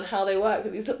instructions on how they work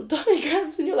with these little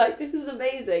diagrams, and you're like, this is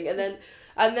amazing. And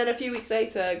then a few weeks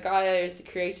later, Gaia is the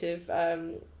creative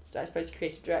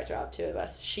creative director out of two of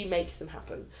us. She makes them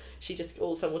happen. She just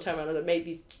all of a sudden will turn around and make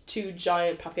these 2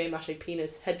 giant papier-mâché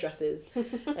penis headdresses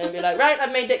and be like, right,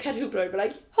 I've made dickhead hoopla. Be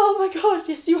like, oh my god,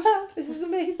 yes you have. This is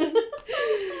amazing.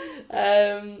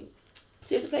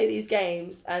 So you have to play these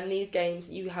games, and these games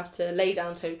you have to lay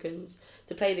down tokens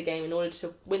to play the game in order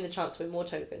to win the chance to win more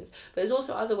tokens. But there's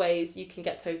also other ways you can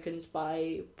get tokens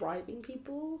by bribing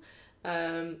people.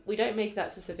 We don't make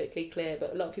that specifically clear,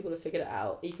 but a lot of people have figured it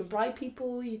out. You can bribe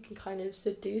people, you can kind of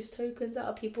seduce tokens out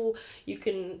of people, you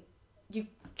can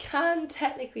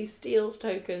technically steal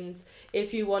tokens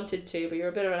if you wanted to, but you're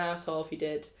a bit of an asshole if you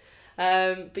did.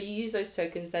 But you use those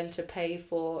tokens then to pay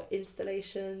for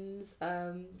installations,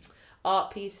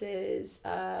 art pieces,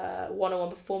 one-on-one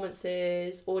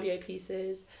performances, audio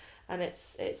pieces, and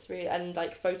it's really, and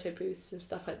like photo booths and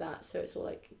stuff like that, so it's all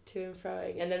like to and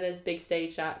froing. And then there's big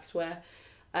stage acts where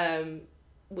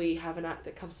we have an act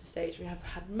that comes to stage. We have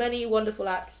had many wonderful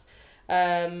acts,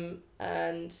 and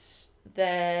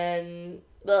then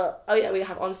we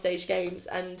have on stage games,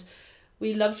 and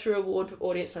we love to reward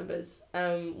audience members.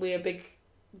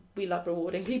 We love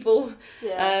rewarding people.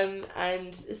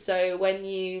 And so when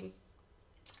you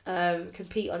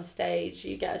compete on stage,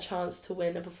 you get a chance to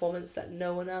win a performance that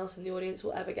no one else in the audience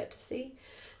will ever get to see.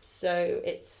 So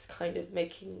it's kind of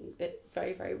making it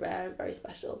very, very rare and very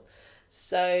special.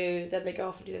 So then they go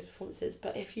off and do those performances.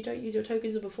 But if you don't use your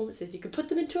tokens of performances, you can put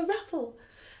them into a raffle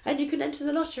and you can enter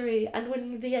the lottery and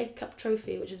win the Egg Cup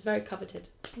trophy, which is very coveted.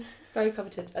 Very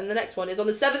coveted. And the next one is on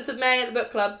the 7th of May at the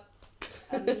book club.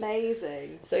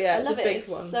 Amazing. So yeah, it's a big It's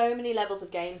one. so many levels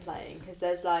of game playing, because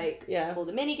there's like all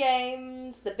the mini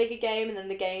games, the bigger game, and then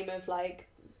the game of like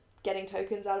getting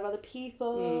tokens out of other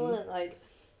people, and like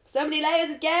so many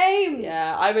layers of games.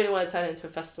 Yeah, I really want to turn it into a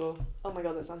festival. Oh my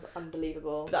god, that sounds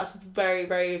unbelievable. But that's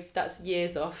that's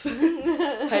years off.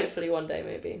 Hopefully one day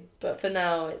maybe. But for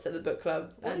now it's at the book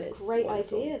club. What and a it's great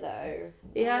wonderful. idea though.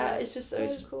 Yeah, it's just so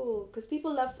cool, because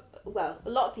people love, well, a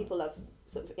lot of people love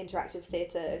sort of interactive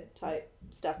theatre type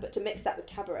stuff, but to mix that with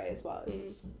cabaret as well,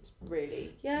 it's really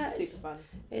super fun.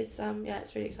 It's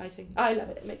it's really exciting. I love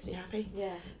it. It makes me happy.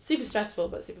 Yeah. Super stressful,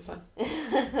 but super fun.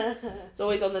 It's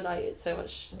always on the night. It's so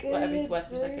much worth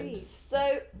every second.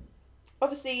 So,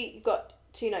 obviously, you've got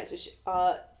 2 nights which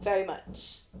are very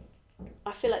much,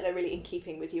 I feel like they're really in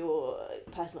keeping with your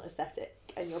personal aesthetic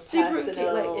and your super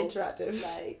personal, like interactive.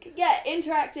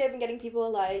 Interactive and getting people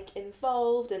like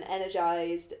involved and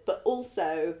energized, but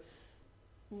also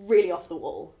really off the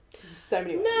wall in so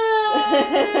many ways.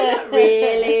 No, not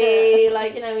really.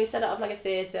 Like, we set it up like a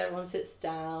theatre, everyone sits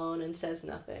down and says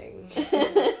nothing.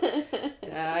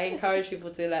 I encourage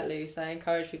people to let loose. I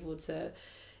encourage people to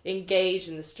engage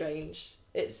in the strange.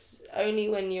 It's only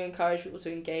when you encourage people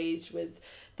to engage with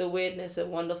the weirdness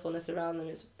and wonderfulness around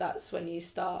them, that's when you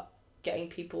start getting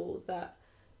people that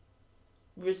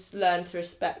learn to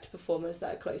respect performers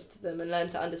that are close to them, and learn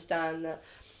to understand that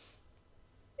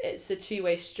it's a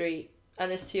two-way street, and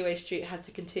this two-way street has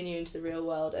to continue into the real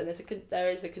world. And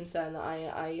there is a concern that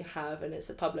I have, and it's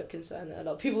a public concern that a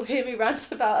lot of people hear me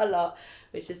rant about a lot,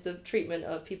 which is the treatment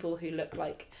of people who look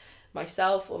like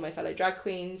myself or my fellow drag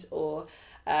queens, or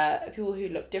people who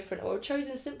look different or are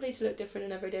chosen simply to look different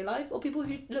in everyday life, or people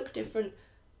who look different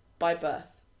by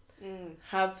birth,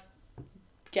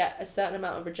 get a certain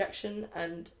amount of rejection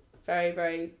and very,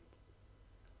 very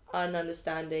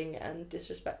ununderstanding and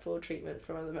disrespectful treatment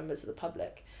from other members of the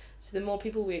public. So the more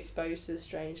people we expose to the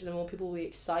strange, the more people we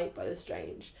excite by the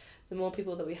strange, the more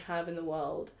people that we have in the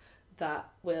world that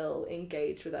will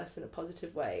engage with us in a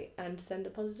positive way and send a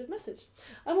positive message.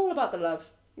 I'm all about the love.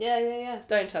 Yeah.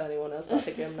 Don't tell anyone else. I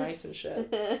think I'm nice and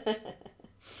shit.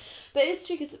 But it's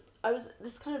true, because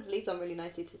this kind of leads on really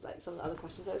nicely to like some of the other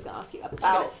questions I was going to ask you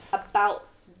about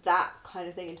that kind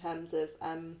of thing, in terms of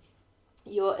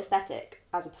your aesthetic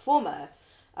as a performer,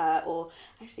 or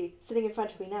actually sitting in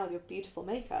front of me now with your beautiful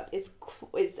makeup is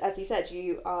as you said,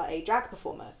 you are a drag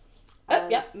performer.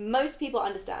 Yeah. Most people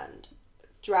understand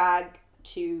drag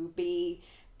to be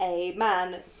a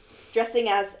man dressing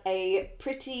as a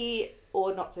pretty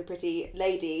or not so pretty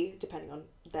lady, depending on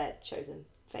their chosen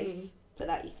face for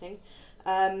that evening.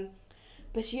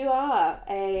 But you are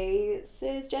a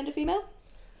cisgender female?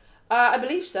 I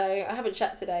believe so. I haven't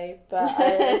checked today, but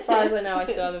as far as I know, I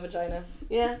still have a vagina.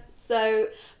 Yeah. So,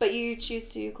 but you choose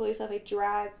to call yourself a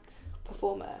drag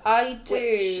performer. I do.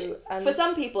 Which, and for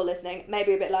some people listening,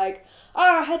 maybe a bit like,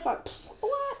 oh, head fuck.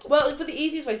 What? Well, for the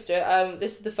easiest way to do it,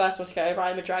 this is the first one to go over.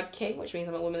 I'm a drag king, which means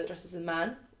I'm a woman that dresses as a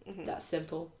man. That's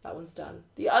simple. That one's done.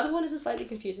 The other one is a slightly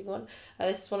confusing one.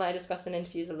 This is one that I discuss in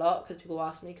interviews a lot, because people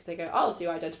ask me, because they go, oh, so you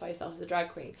identify yourself as a drag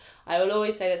queen. I will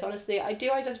always say this, honestly, I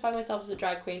do identify myself as a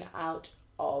drag queen out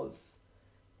of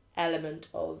element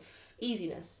of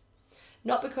easiness.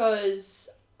 Not because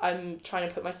I'm trying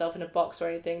to put myself in a box or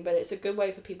anything, but it's a good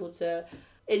way for people to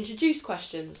introduce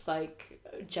questions like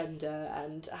gender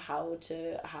and how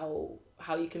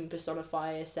you can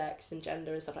personify a sex and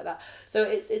gender and stuff like that. So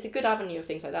it's a good avenue of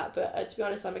things like that. But to be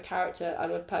honest, I'm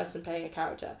a person playing a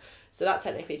character, so that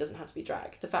technically doesn't have to be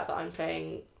drag. The fact that I'm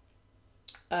playing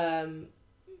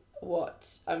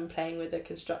with a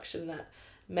construction that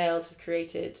males have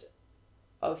created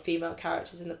of female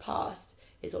characters in the past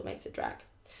is what makes it drag.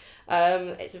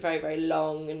 It's a very, very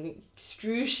long and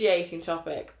excruciating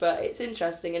topic, but it's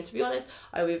interesting. And to be honest,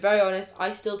 I will be very honest,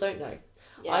 I still don't know.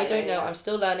 I don't know. I'm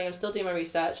still learning. I'm still doing my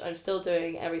research. I'm still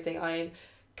doing everything. I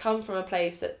come from a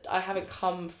place that I haven't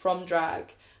come from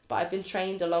drag, but I've been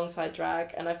trained alongside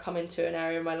drag, and I've come into an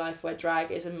area of my life where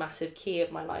drag is a massive key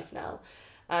of my life now.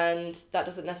 And that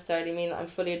doesn't necessarily mean that I'm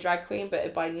fully a drag queen, but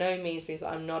it by no means means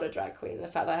that I'm not a drag queen. The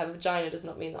fact that I have a vagina does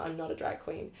not mean that I'm not a drag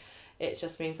queen. It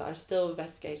just means that I'm still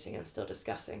investigating, I'm still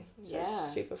discussing. So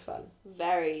it's super fun.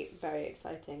 Very, very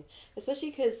exciting.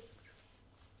 Especially because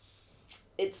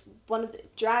it's one of the...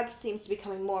 Drag seems to be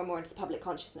coming more and more into the public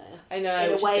consciousness. I know.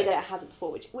 In a way that it hasn't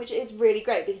before, which is really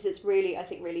great, because it's really, I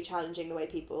think, really challenging the way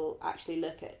people actually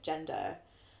look at gender.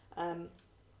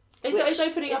 It's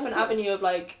opening up an avenue of,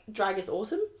 like, drag is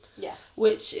awesome. Yes.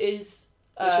 Which is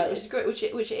great, which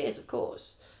it is, of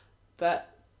course. But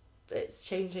it's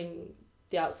changing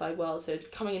the outside world, so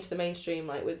coming into the mainstream,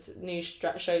 like with new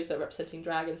shows that are representing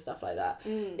drag and stuff like that,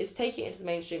 it's taking it into the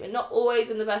mainstream, and not always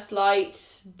in the best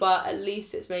light, but at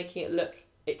least it's making it look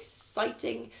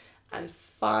exciting and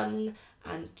fun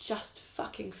and just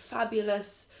fucking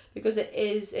fabulous, because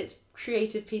it's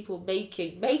creative people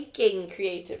making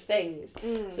creative things.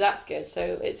 So that's good.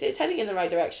 So it's heading in the right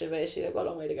direction, but it's got a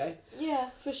long way to go. Yeah,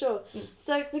 for sure.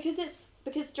 So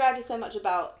because drag is so much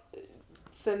about,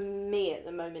 for me at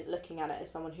the moment, looking at it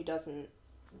as someone who doesn't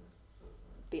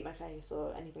beat my face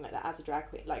or anything like that as a drag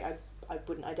queen, like I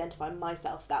wouldn't identify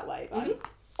myself that way, but I'm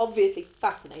obviously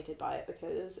fascinated by it,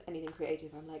 because anything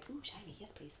creative, I'm like, ooh, shiny,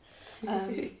 yes please.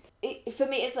 For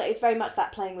me, it's very much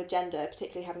that playing with gender,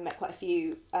 particularly having met quite a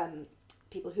few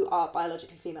people who are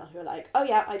biologically female who are like, oh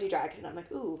yeah, I do drag, and I'm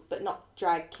like, ooh, but not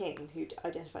drag king, who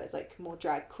identify as like more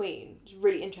drag queen. It's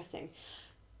really interesting.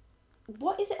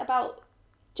 What is it about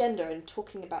gender and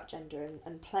talking about gender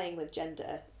and playing with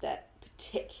gender that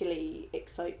particularly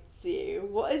excites you?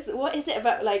 What is it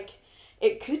about, like,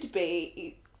 it could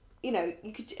be, you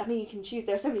can choose,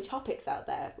 there are so many topics out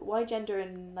there, but why gender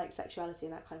and like sexuality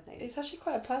and that kind of thing? It's actually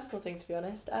quite a personal thing, to be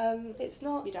honest. It's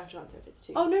not... You don't have to answer if it's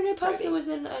too... Personal was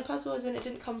in, it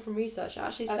didn't come from research, it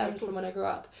actually stemmed from when I grew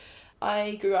up.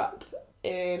 I grew up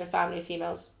in a family of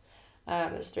females,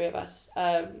 there's 3 of us,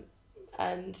 and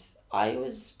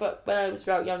but when I was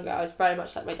younger, I was very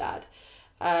much like my dad,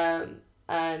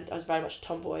 and I was very much a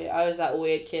tomboy. I was that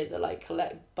weird kid that like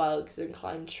collect bugs and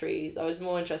climb trees. I was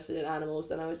more interested in animals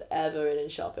than I was ever in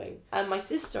shopping. And my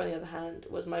sister, on the other hand,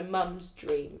 was my mum's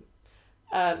dream.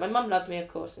 My mum loved me, of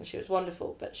course, and she was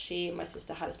wonderful, but she and my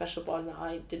sister had a special bond that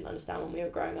I didn't understand when we were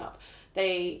growing up.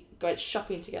 They went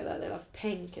shopping together, they loved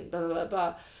pink and blah, blah, blah,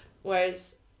 blah.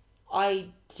 Whereas I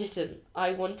didn't.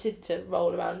 I wanted to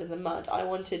roll around in the mud. I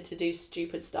wanted to do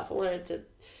stupid stuff. I wanted to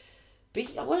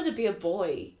be a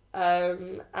boy.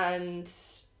 But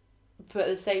at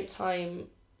the same time,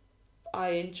 I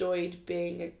enjoyed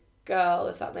being a girl,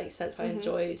 if that makes sense. I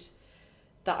enjoyed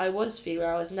that I was female.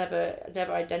 I was never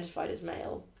identified as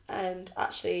male. And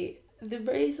actually, the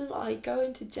reason I go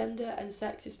into gender and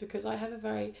sex is because I have a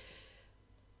very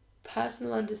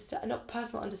not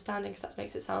personal understanding, because that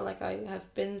makes it sound like I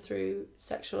have been through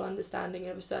sexual understanding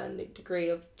of a certain degree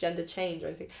of gender change or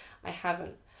anything. I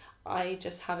haven't. I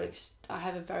just haven't. I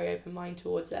have a very open mind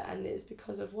towards it, and it's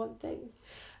because of one thing,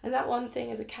 and that one thing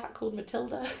is a cat called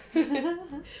Matilda.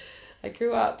 I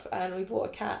grew up and we bought a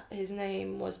cat. His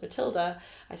name was Matilda.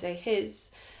 I say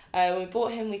his. When we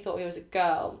bought him, we thought he was a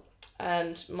girl,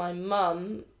 and my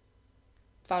mum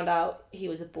found out he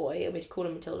was a boy, and we'd called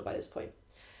him Matilda by this point.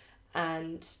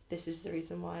 And this is the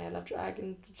reason why I love drag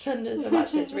and gender so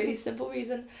much. It's a really simple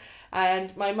reason.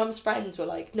 And my mum's friends were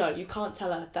like, no, you can't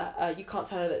tell her that. You can't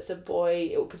tell her that it's a boy.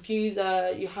 It will confuse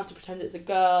her. You have to pretend it's a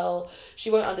girl.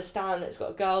 She won't understand that it's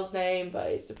got a girl's name, but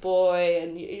it's a boy,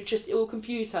 and it will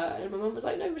confuse her. And my mum was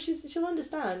like, no, but she'll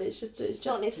understand. It's just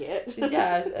not an idiot.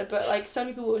 Yeah, but like so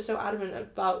many people were so adamant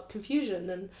about confusion,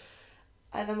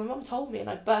 and then my mum told me, and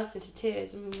I burst into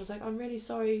tears, and was like, I'm really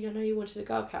sorry, I know you wanted a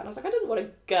girl cat. And I was like, I didn't want a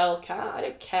girl cat, I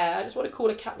don't care, I just want to call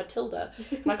a cat Matilda,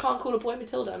 and I can't call a boy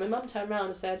Matilda. And my mum turned around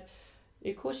and said,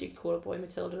 of course you can call a boy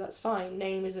Matilda, that's fine,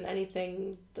 name isn't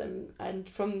anything. And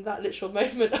from that literal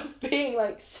moment of being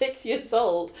like 6 years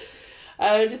old,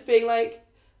 just being like,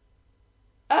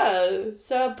 oh,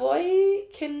 so a boy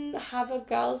can have a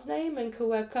girl's name and can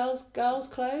wear girls'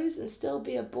 clothes and still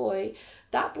be a boy.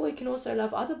 That boy can also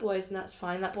love other boys, and that's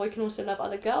fine. That boy can also love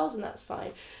other girls, and that's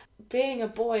fine. Being a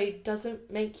boy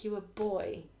doesn't make you a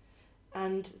boy.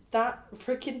 And that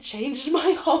freaking changed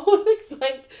my whole... It's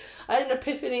like, I had an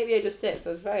epiphany at the age of 6. I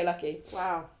was very lucky.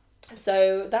 Wow.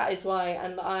 So that is why,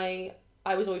 and I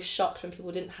was always shocked when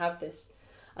people didn't have this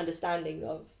understanding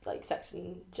of like sex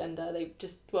and gender. They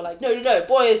just were like, no,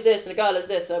 boy is this and a girl is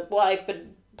this, a wife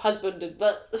and husband and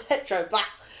hetero, blah.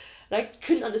 And I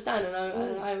couldn't understand,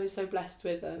 and I was so blessed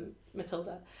with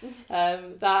Matilda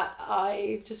that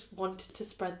I just wanted to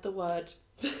spread the word,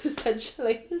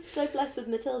 essentially. So blessed with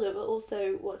Matilda, but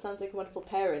also what sounds like a wonderful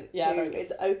parent who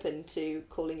is open to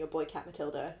calling your boy cat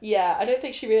Matilda. Yeah, I don't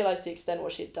think she realised the extent of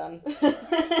what she'd done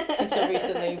until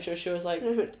recently. She was like...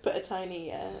 Put a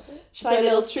tiny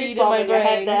little seed in my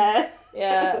brain. Head there.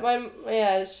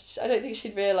 I don't think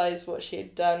she'd realised what she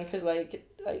had done, because like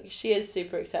she is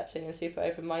super accepting and super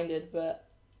open-minded, but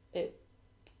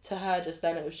to her just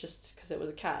then it was just because it was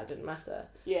a cat, it didn't matter.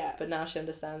 Yeah. But now she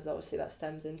understands, obviously that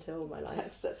stems into all my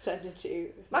life. That's turned into,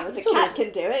 if the cat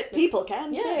can do it, people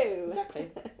can too. Yeah,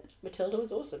 exactly. Matilda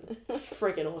was awesome.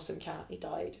 Friggin' awesome cat. He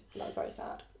died. And I was very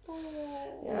sad.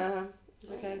 Aww. Yeah.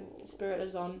 It's okay. Spirit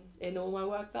lives on in all my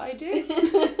work that I do.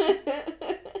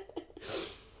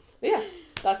 Yeah,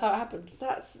 that's how it happened.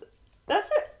 That's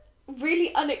a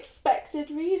really unexpected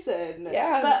reason.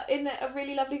 Yeah. But in a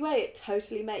really lovely way. It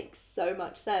totally makes so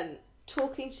much sense.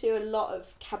 Talking to a lot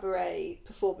of cabaret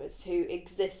performers who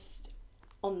exist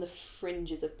on the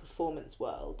fringes of performance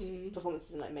world.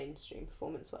 Performances in like mainstream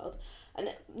performance world. And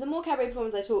the more cabaret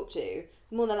performers I talk to,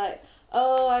 the more they're like,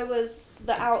 oh, I was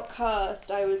the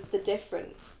outcast, I was the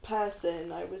different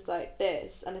person, I was like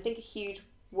this. And I think a huge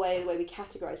way, the way we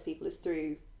categorise people is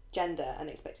through gender and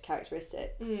expected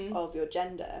characteristics of your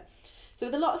gender. So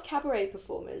with a lot of cabaret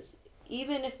performers,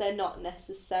 even if they're not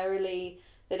necessarily,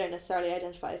 they don't necessarily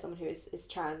identify as someone who is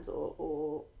trans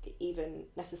or even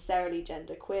necessarily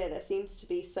gender queer, there seems to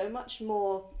be so much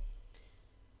more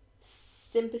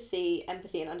sympathy,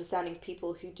 empathy and understanding of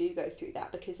people who do go through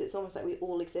that, because it's almost like we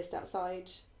all exist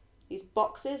outside these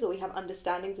boxes, or we have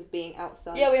understandings of being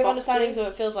outside. Yeah, we have boxes. understandings of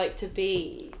what it feels like to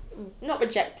be not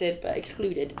rejected but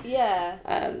excluded. Yeah.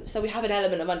 So we have an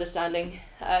element of understanding.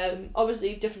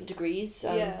 Obviously different degrees.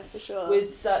 Yeah, for sure.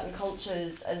 With certain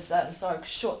cultures and certain... Sorry,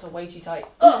 shorts are way too tight.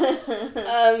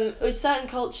 With certain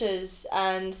cultures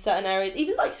and certain areas,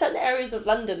 even like certain areas of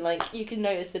London, like you can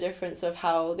notice the difference of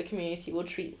how the community will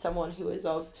treat someone who is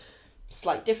of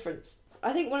slight difference.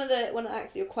 I think one of the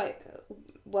acts you're quite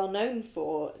well known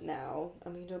for now,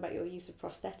 and we can talk about your use of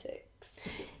prosthetics.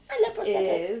 I love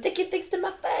prosthetics. Sticking things to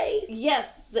my face. Yes,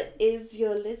 is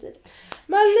your lizard.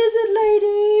 My lizard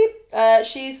lady.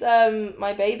 She's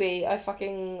my baby. I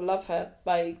fucking love her.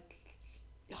 Like,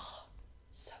 oh,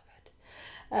 so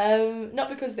good. Not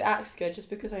because the act's good, just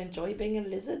because I enjoy being a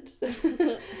lizard.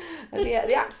 And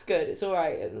the act's good. It's all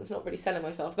right, and it's not really selling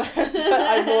myself there. But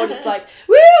I'm more just like,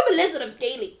 woo, I'm a lizard. I'm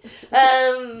scaly.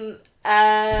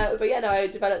 But yeah, no, I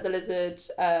developed the lizard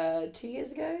 2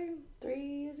 years ago, 3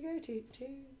 years ago, two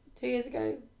years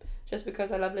ago. Just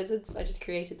because I love lizards, I just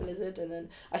created the lizard, and then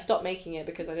I stopped making it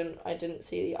because I don't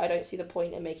see the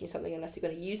point in making something unless you're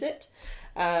going to use it.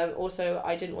 Also,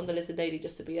 I didn't want the lizard lady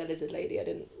just to be a lizard lady. I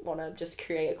didn't want to just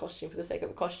create a costume for the sake of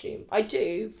a costume. I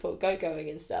do for going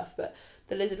and stuff, but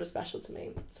the lizard was special to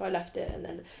me, so I left it and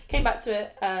then came back to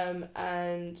it.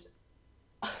 And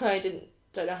I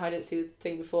don't know how I didn't see the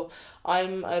thing before.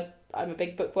 I'm a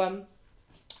big bookworm.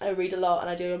 I read a lot and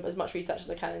I do as much research as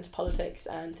I can into politics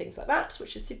and things like that,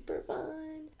 which is super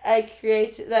fun. I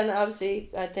created, then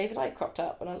obviously David Icke cropped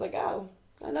up and I was like, oh,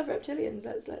 I love reptilians.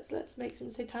 Let's make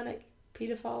some satanic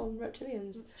pedophile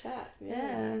reptilians. Let's chat.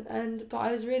 Yeah. But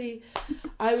I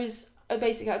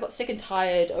got sick and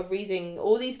tired of reading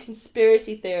all these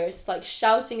conspiracy theorists like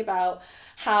shouting about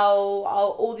how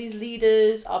all these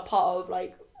leaders are part of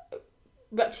like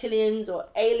reptilians or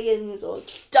aliens or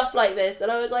stuff like this, and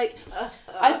I was like,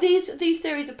 these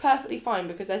theories are perfectly fine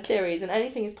because they're theories and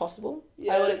anything is possible.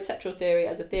 I will accept your theory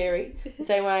as a theory the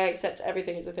same way I accept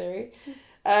everything as a theory.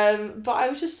 But I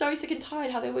was just so sick and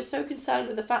tired how they were so concerned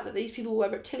with the fact that these people were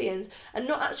reptilians and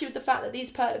not actually with the fact that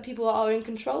these people are in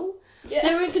control. Yeah.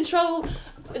 They were in control.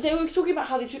 They were talking about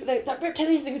how these people, that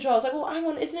reptilians in control. I was like, well, hang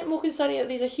on, isn't it more concerning that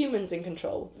these are humans in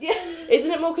control? Yeah. Isn't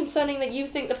it more concerning that you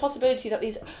think the possibility that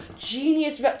these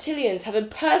genius reptilians have a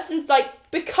person,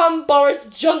 like, become Boris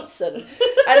Johnson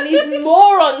and these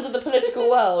morons of the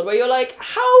political world, where you're like,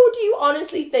 how do you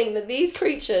honestly think that these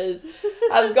creatures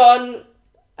have gone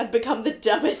and become the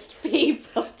dumbest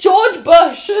people? George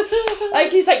Bush!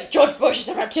 Like, he's like, George Bush is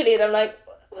a reptilian. I'm like,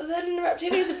 well, then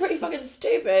reptilians are pretty fucking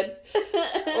stupid.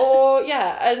 Or,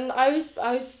 yeah, and I was so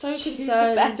concerned. She's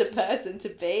a better person to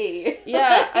be.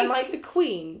 Yeah, and like the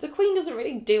Queen doesn't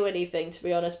really do anything, to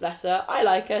be honest, bless her. I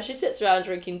like her. She sits around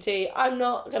drinking tea. I'm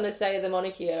not going to say the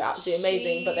monarchy are absolutely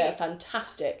amazing, but they're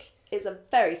fantastic. Is a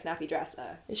very snappy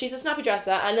dresser. She's a snappy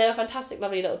dresser, and they're a fantastic,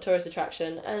 lovely little tourist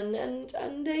attraction,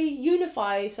 and they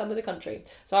unify some of the country.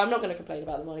 So I'm not going to complain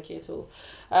about the monarchy at all.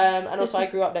 And also, I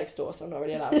grew up next door, so I'm not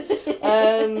really allowed.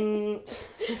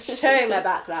 Showing my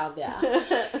background, yeah.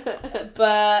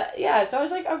 But yeah, so I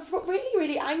was like, I'm really,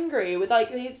 really angry with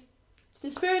like these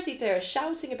conspiracy theorists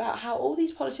shouting about how all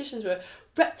these politicians were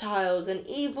reptiles and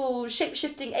evil,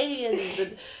 shape-shifting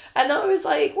aliens, and I was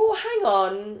like, well, hang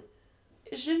on.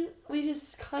 Shouldn't we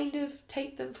just kind of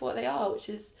take them for what they are, which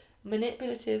is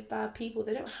manipulative, bad people?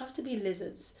 They don't have to be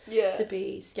lizards to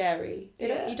be scary.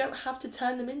 You don't have to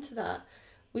turn them into that.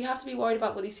 We have to be worried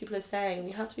about what these people are saying, and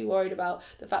we have to be worried about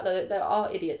the fact that there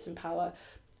are idiots in power,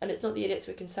 and it's not the idiots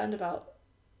we're concerned about,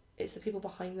 it's the people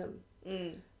behind them.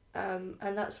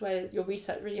 And that's where your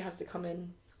research really has to come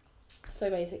in. So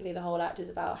basically the whole act is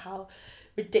about how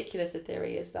ridiculous a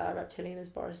theory is that a reptilian is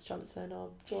Boris Johnson or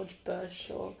George Bush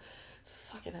or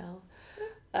fucking hell.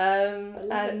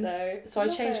 So I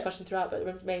changed costume throughout, but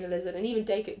remained a lizard. And even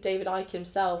David Icke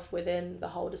himself within the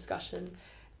whole discussion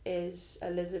is a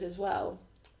lizard as well.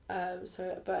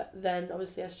 But then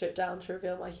obviously I stripped down to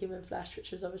reveal my human flesh,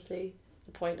 which is obviously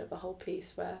the point of the whole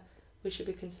piece, where we should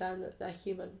be concerned that they're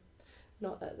human,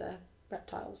 not that they're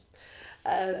reptiles.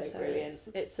 So brilliant.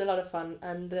 It's a lot of fun,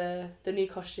 and the new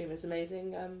costume is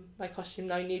amazing. My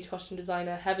new costume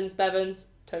designer, Heavens Bevans,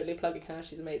 totally plugging her,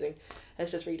 she's amazing, has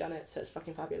just redone it, so it's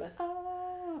fucking fabulous.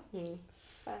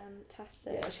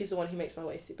 Fantastic. Yeah, she's the one who makes my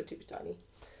waist super duper tiny.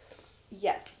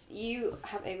 Yes, you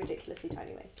have a ridiculously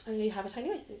tiny waist. I have a tiny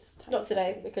waist. Not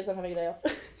today, because I'm having a day off.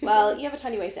 Well, you have a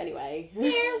tiny waist anyway.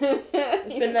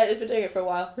 It's been doing it for a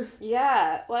while.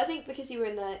 Yeah, well, I think because you were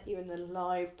in the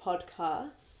live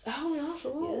podcast. Oh yeah,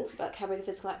 sure. Yes, about Cabaret the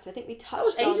Physical Acts. I think we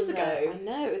touched. That was ages ago. I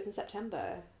know, it was in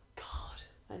September. God,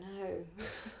 I know.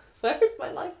 Where is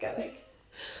my life going?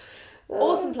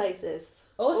 Awesome places.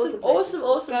 Awesome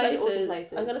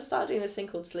places. I'm gonna start doing this thing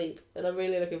called sleep, and I'm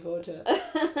really looking forward to it.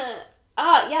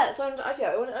 Yeah, so I want to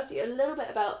ask you a little bit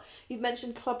about, you've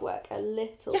mentioned club work a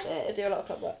little bit. Yes, I do a lot of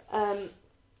club work.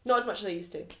 Not as much as I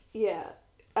used to. Yeah.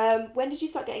 When did you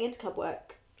start getting into club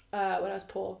work? When I was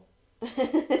poor.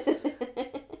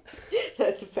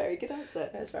 That's a very good answer.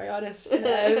 That's very honest.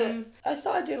 I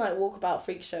started doing like walkabout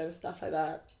freak show and stuff like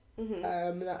that.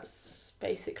 Mm-hmm. That's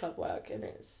basic club work, and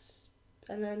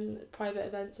then private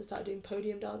events. I started doing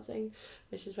podium dancing,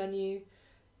 which is when you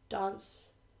dance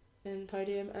in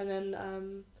podium, and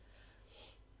then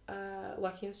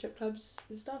working in strip clubs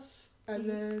and stuff. And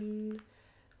then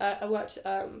I worked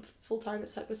full-time at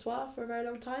Cirque du Soleil for a very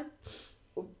long time.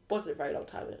 Well, wasn't a very long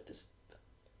time, it just...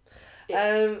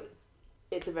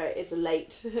 It's a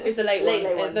late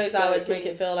one. Those so hours make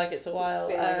it feel like it's a while.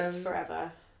 Feel like it's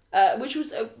forever. Which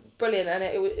was brilliant, and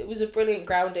it was a brilliant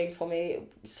grounding for me.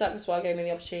 Cirque du Soleil gave me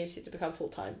the opportunity to become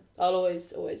full-time. I'll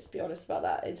always be honest about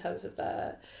that in terms of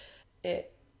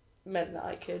it meant that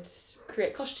I could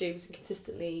create costumes and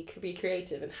consistently be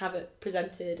creative and have it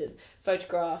presented and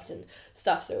photographed and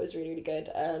stuff, so it was really, really good.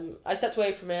 I stepped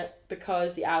away from it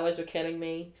because the hours were killing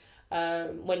me.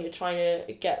 When you're trying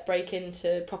to break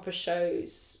into proper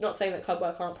shows, not saying that club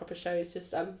work aren't proper shows,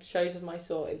 just shows of my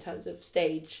sort in terms of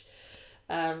stage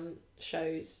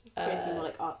shows. Creating more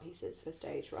like art pieces for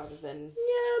stage rather than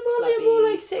more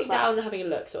like sitting down and having a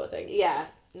look sort of thing. Yeah,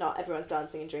 not everyone's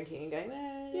dancing and drinking and going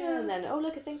and then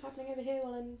look at things happening over here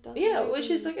while I'm dancing. Yeah, which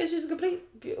is like it's just a complete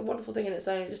wonderful thing in its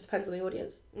own. It just depends on the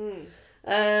audience.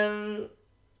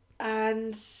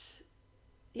 And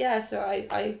yeah, so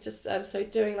I just so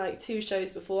doing like 2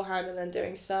 shows beforehand and then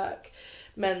doing Cirque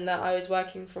meant that I was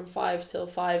working from 5 till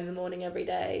 5 in the morning every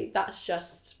day. That's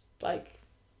just like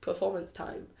performance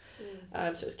time.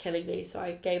 So it was killing me, so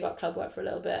I gave up club work for a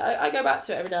little bit. I go back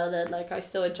to it every now and then. Like I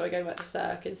still enjoy going back to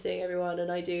Cirque and seeing everyone, and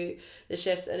I do the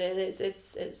shifts, and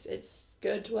it's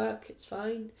good work. It's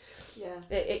fine. Yeah.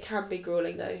 It can be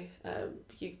grueling though.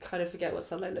 You kind of forget what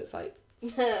sunlight looks like.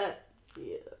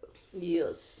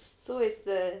 Yes. It's always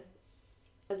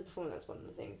as a performer, that's one of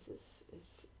the things is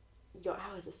your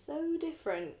hours are so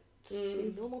different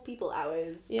to normal people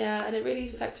hours. Yeah, and it really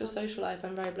affects your social life.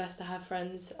 I'm very blessed to have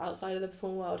friends outside of the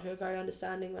performing world who are very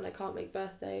understanding when I can't make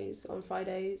birthdays on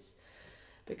Fridays,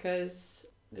 because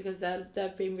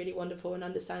they've been really wonderful and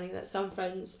understanding. That some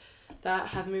friends that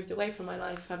have moved away from my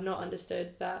life have not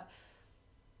understood that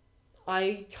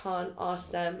I can't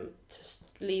ask them to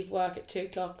leave work at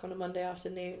 2:00 on a Monday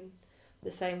afternoon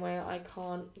the same way I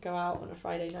can't go out on a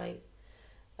Friday night.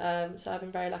 So I've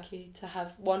been very lucky to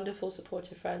have wonderful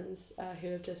supportive friends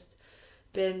who have just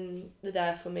been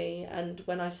there for me, and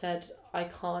when I've said I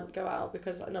can't go out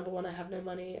because number 1 I have no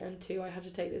money, and 2 I have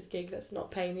to take this gig that's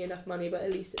not paying me enough money but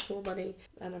at least it's more money,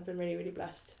 and I've been really, really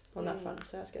blessed on that front,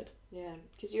 so that's good. Yeah,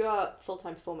 because you are a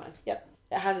full-time performer. Yep.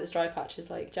 It has its dry patches,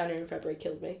 like January and February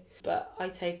killed me, but I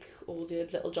take all the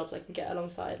little jobs I can get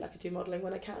alongside, like I do modelling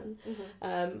when I can,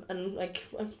 and like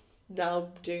I'm now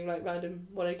doing like want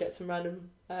to get some random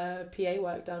PA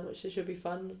work done, which should be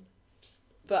fun.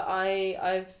 But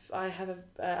I have an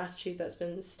attitude that's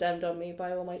been stemmed on me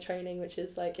by all my training, which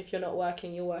is like, if you're not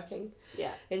working, you're working.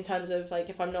 Yeah. In terms of like,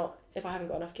 if I haven't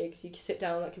got enough gigs, you can sit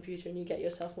down on that computer and you get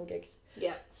yourself more gigs.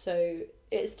 Yeah. So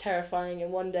it's terrifying,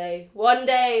 and one day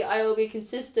I will be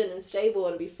consistent and stable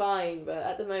and be fine. But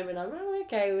at the moment, I'm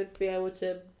okay with being able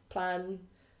to plan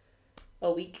a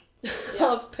week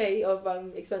of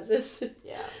expenses.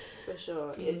 Yeah, for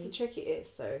sure. It's a tricky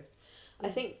so. I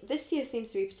think this year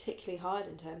seems to be particularly hard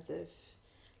in terms of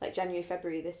like January,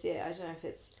 February this year. I don't know if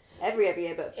it's every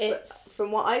year, but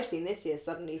from what I've seen this year,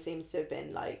 suddenly seems to have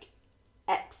been like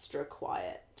extra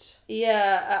quiet.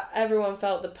 Yeah, everyone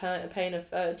felt the pain of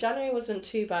January wasn't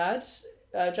too bad.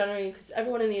 January, because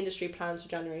everyone in the industry plans for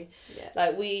January. Yeah.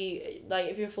 Like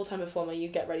if you're a full-time performer, you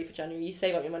get ready for January. You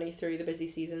save up your money through the busy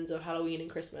seasons of Halloween and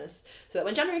Christmas, so that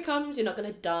when January comes, you're not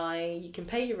gonna die. You can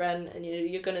pay your rent and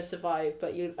you're gonna survive.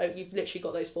 But you've literally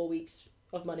got those 4 weeks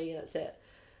of money and that's it.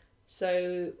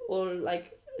 So, or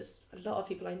like a lot of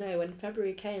people I know, when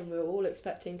February came, we were all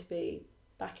expecting to be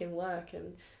back in work,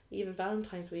 and even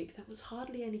Valentine's week, there was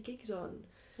hardly any gigs on.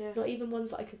 Yeah. Not even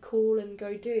ones that I could call and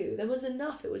go do. There was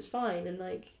enough, it was fine, and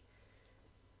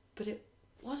but it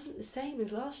wasn't the same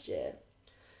as last year.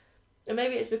 And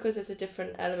maybe it's because there's a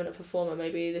different element of performer.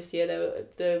 Maybe this year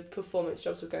the performance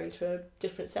jobs were going to a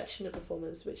different section of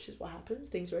performers, which is what happens.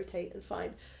 Things rotate and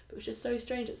fine. But it was just so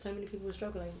strange that so many people were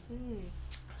struggling.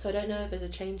 So I don't know if there's a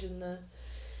change in the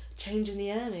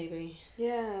air, maybe.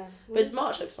 Yeah. But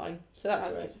March looks fine, so that's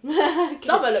alright.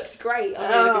 Summer looks great. I'm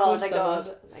really looking forward to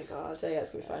summer. Thank God. So yeah, it's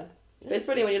gonna be fine. But it's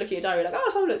brilliant when you look at your diary, like, oh,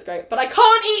 summer looks great, but I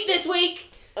can't eat this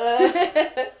week.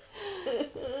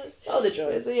 Oh, the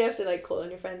joys. So you have to like call on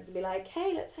your friends and be like,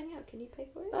 hey, let's hang out. Can you pay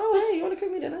for it? Oh, hey, you want to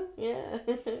cook me dinner? Yeah.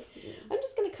 I'm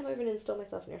just gonna come over and install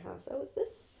myself in your house. Oh, is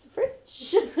this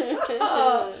fridge?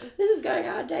 Oh, this is going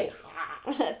out of date.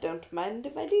 Don't mind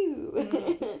if I do.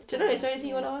 Do you know, is there anything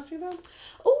you want to ask me about?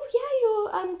 Oh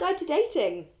yeah, your guide to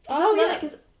dating. Oh yeah,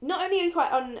 because not only are you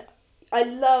quite on. I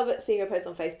love seeing your posts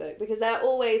on Facebook because they're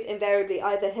always invariably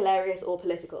either hilarious or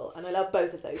political, and I love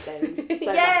both of those things.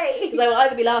 So Yay! Because I will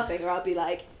either be laughing or I'll be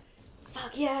like,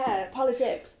 Fuck yeah,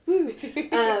 politics. Woo.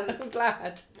 I'm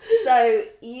glad. So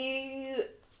you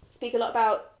speak a lot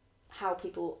about how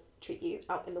people treat you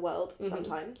out in the world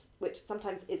sometimes, which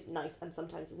sometimes is nice and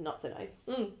sometimes is not so nice.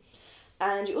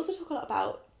 And you also talk a lot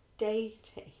about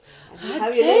dating. And you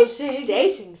have your little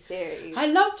dating series. I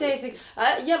love dating.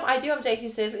 Yeah, I do have a dating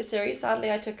series.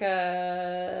 Sadly, I took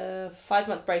a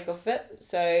 5-month break off it.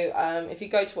 So if you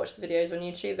go to watch the videos on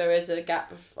YouTube, there is a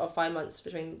gap of 5 months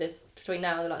between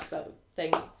now and the last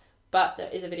thing. But there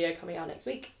is a video coming out next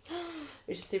week,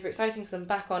 which is super exciting because I'm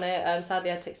back on it. Sadly,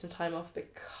 I had to take some time off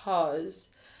because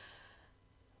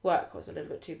work was a little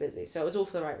bit too busy. So it was all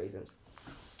for the right reasons.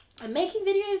 And making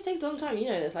videos takes a long time. You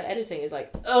know this. Like, editing is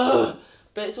like, ugh.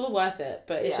 But it's all worth it.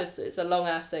 But it's it's a long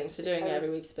ass thing. So doing it every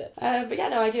week's a bit. But yeah,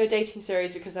 no, I do a dating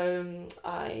series because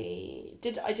I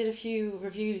did a few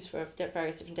reviews for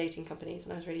various different dating companies,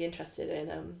 and I was really interested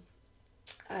in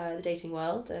the dating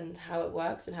world and how it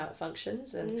works and how it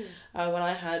functions. And when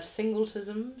I had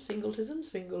singleism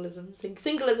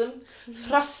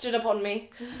thrusted upon me,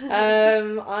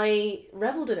 I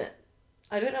revelled in it.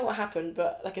 I don't know what happened,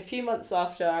 but like a few months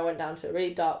after I went down to a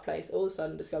really dark place, all of a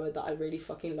sudden discovered that I really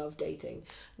fucking love dating.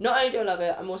 Not only do I love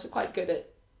it, I'm also quite good at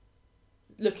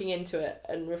looking into it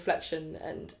and reflection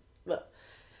and, well,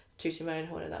 tooting my own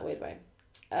horn in that weird way.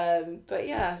 But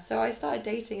yeah, so I started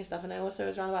dating and stuff, and I also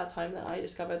was around about the time that I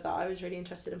discovered that I was really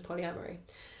interested in polyamory.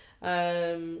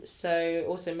 So it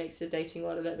also makes the dating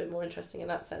world a little bit more interesting in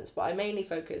that sense, but I mainly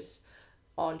focus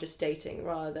on just dating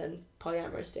rather than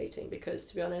polyamorous dating because,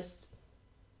 to be honest,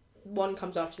 one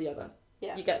comes after the other.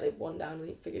 Yeah. You get the one down and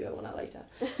you figure the other one out later.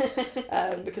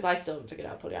 Because I still haven't figured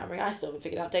out polyamory. I still haven't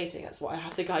figured out dating. That's why I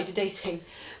have the guide to dating.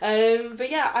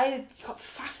 But yeah, I got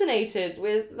fascinated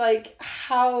with like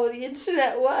how the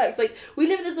internet works. Like, we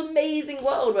live in this amazing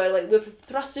world where like we're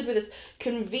thrusted with this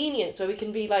convenience where we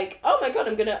can be like, oh my god,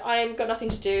 I'm got nothing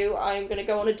to do. I'm gonna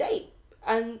go on a date.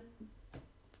 And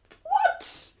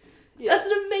what? Yeah. That's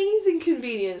an amazing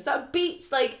convenience. That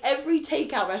beats like every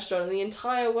takeout restaurant in the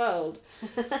entire world.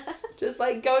 Just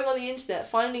like going on the internet,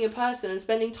 finding a person and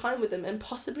spending time with them and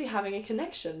possibly having a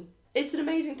connection. It's an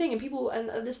amazing thing, and people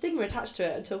and the stigma attached to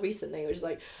it until recently, which is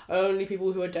like only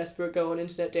people who are desperate go on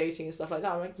internet dating and stuff like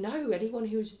that. I'm like, no, anyone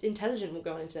who's intelligent will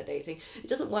go on internet dating. It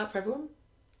doesn't work for everyone,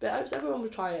 but I hope everyone will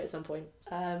try it at some point.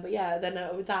 But yeah, then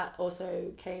with that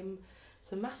also came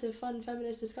some massive fun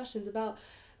feminist discussions about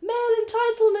male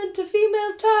entitlement to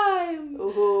female time.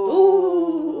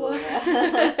 Ooh.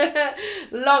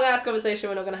 Long ass conversation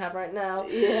we're not going to have right now.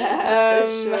 Yeah,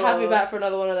 for sure. Have me back for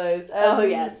another one of those.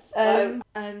 Yes.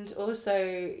 And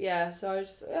also, yeah, so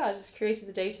I just created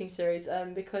the dating series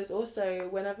because also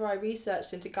whenever I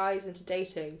researched into guys into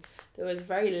dating, there was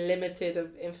very limited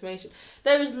of information.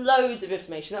 There is loads of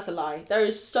information, that's a lie. There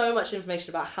is so much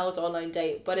information about how to online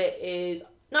date, but it is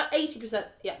not 80%,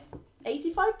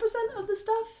 85% of the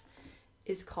stuff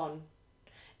is con.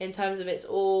 In terms of it's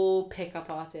all pickup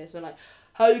artists. And like,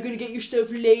 how are you going to get yourself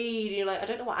laid? And you're like, I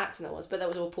don't know what accent that was, but that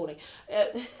was all appalling.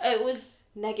 It was...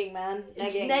 Negging, man.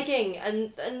 Negging.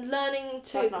 And learning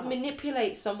to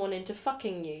manipulate someone into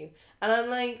fucking you. And I'm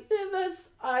like,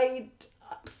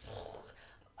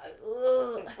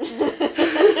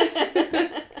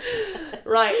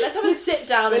 Right, let's have a sit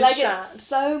down and chat. It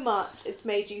so much, it's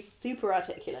made you super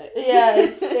articulate. Yeah,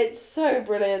 it's so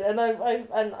brilliant, and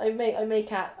I've made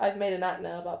an act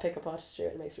now about pickup artistry,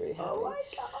 and it makes me really happy. Oh my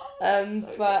god!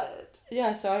 So but good.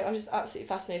 Yeah, so I was just absolutely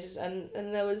fascinated, and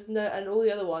there was and all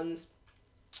the other ones,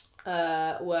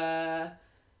 were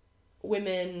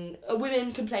women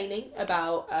complaining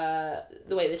about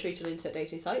the way they're treated on internet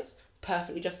dating sites.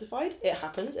 Perfectly justified. It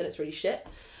happens, and it's really shit.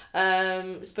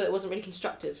 But it wasn't really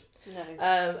constructive.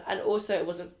 No. And also it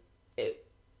wasn't.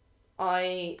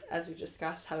 I, as we've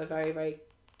discussed, have a very, very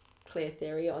clear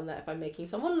theory on that. If I'm making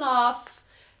someone laugh,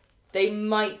 they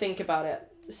might think about it.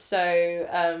 So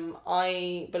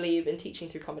I believe in teaching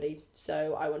through comedy.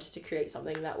 So I wanted to create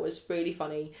something that was really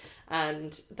funny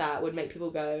and that would make people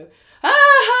go, ah!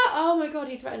 Oh my god,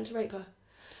 he threatened to rape her.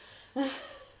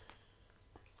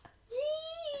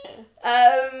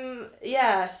 And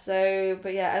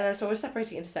then so we're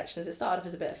separating into sections. It started off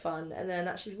as a bit of fun, and then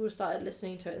actually people started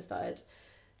listening to it and started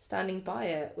standing by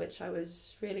it, which I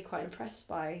was really quite impressed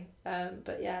by.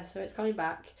 But yeah, so it's coming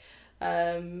back.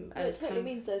 And it totally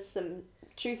means there's some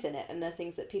truth in it, and there are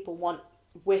things that people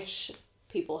wish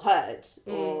people heard,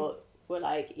 or were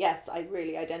like, yes, I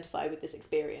really identify with this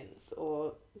experience,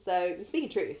 or so speaking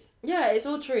truth. Yeah, it's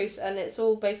all truth, and it's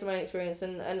all based on my own experience,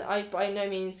 and I by no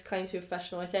means claim to be a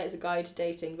professional. I say it's a guide to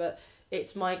dating, but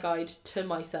It's my guide to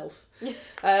myself.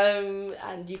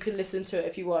 And you can listen to it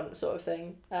if you want, sort of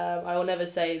thing. I will never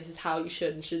say this is how you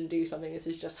should and shouldn't do something. This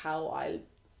is just how I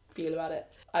feel about it.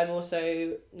 I'm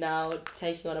also now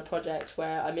taking on a project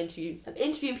where I'm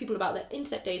interviewing people about their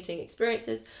internet dating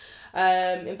experiences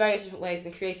in various different ways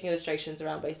and creating illustrations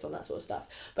around based on that sort of stuff.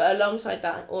 But alongside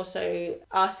that, I'm also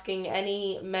asking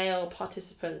any male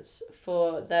participants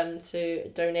for them to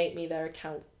donate me their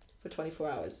account for 24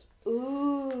 hours.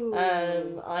 Ooh.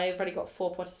 I've already got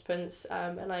 4 participants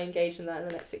and I engage in that in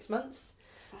the next 6 months.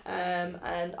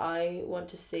 And I want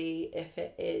to see if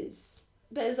it is...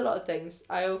 There's a lot of things.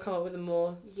 I will come up with a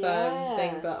more firm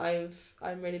thing, but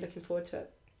I'm really looking forward to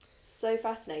it. So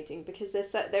fascinating, because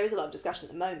there is a lot of discussion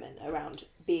at the moment around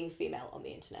being female on the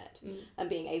internet and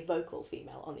being a vocal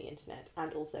female on the internet,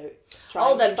 and also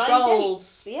trying to find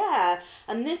trolls. Dates. Yeah,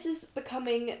 and this is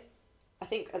becoming, I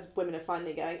think, as women are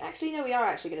finally going, actually no, we are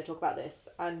actually going to talk about this,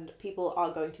 and people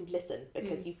are going to listen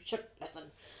because you should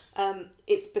listen.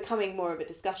 It's becoming more of a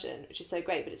discussion, which is so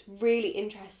great, but it's really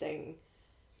interesting.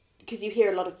 Because you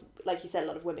hear a lot of, like you said, a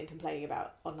lot of women complaining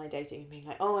about online dating and being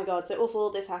like, "Oh my god, so awful!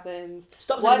 This happens.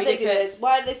 Why do they do this?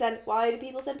 Why do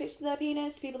people send pictures of their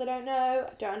penis to people they don't know?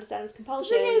 I don't understand this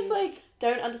compulsion. The thing is, like,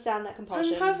 don't understand that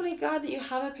compulsion. I'm perfectly glad that you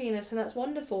have a penis, and that's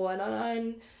wonderful.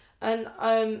 And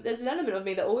there's an element of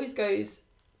me that always goes,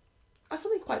 that's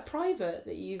something quite private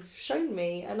that you've shown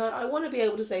me, and I want to be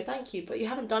able to say thank you, but you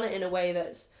haven't done it in a way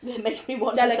that's it makes me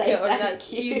want delicate, to say or thank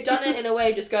like you. You've done it in a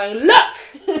way of just going, look.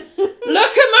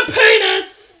 Look at my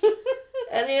penis!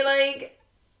 And you're like,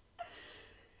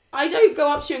 I don't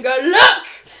go up to you and go,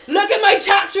 look at my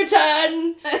tax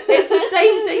return! It's the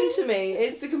same thing to me.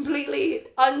 It's the completely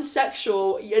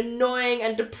unsexual, annoying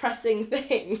and depressing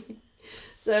thing.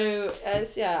 So,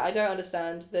 I don't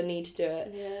understand the need to do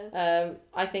it. Yeah.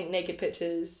 I think naked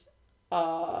pictures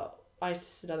are...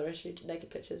 this is another issue, naked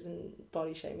pictures and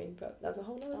body shaming, but that's a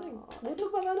whole other thing. We'll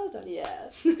talk about that another time. Yeah.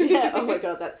 Yeah. Oh my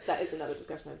god, that is another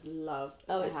discussion I'd love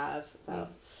to have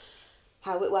about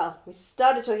how we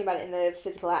started talking about it in the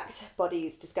physical act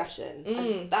bodies discussion.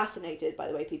 I'm fascinated by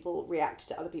the way people react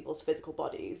to other people's physical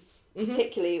bodies,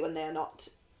 particularly when they are not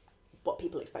what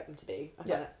people expect them to be. I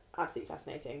find it absolutely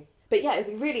fascinating. But yeah, it'd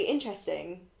be really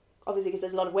interesting. Obviously, because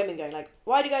there's a lot of women going like,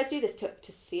 why do you guys do this?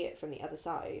 To see it from the other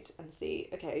side and see,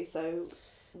 okay, so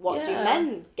what do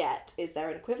men get? Is there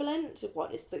an equivalent?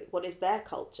 What is their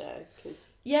culture?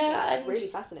 Because it's really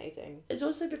fascinating. It's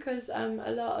also because a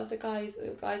lot of the guys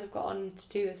I've got on to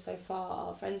do this so far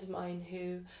are friends of mine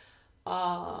who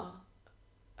are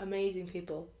amazing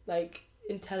people, like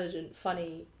intelligent,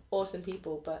 funny, awesome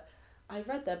people, but I've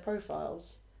read their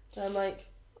profiles and I'm like,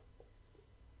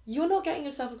 you're not getting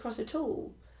yourself across at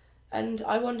all. And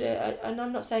I wonder, and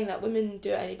I'm not saying that women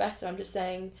do it any better. I'm just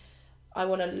saying, I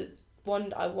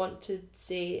want to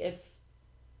see if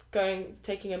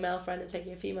taking a male friend and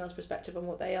taking a female's perspective on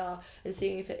what they are and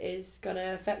seeing if it is going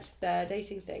to affect their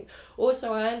dating thing.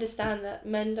 Also, I understand that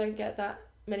men don't get that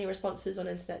many responses on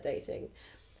internet dating,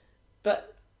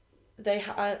 but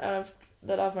a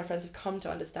lot of my friends have come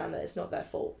to understand that it's not their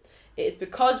fault. It is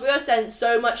because we are sent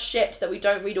so much shit that we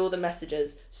don't read all the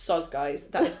messages. Soz, guys.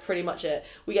 That is pretty much it.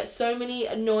 We get so many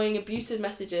annoying, abusive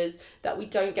messages that we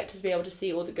don't get to be able to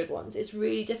see all the good ones. It's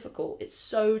really difficult. It's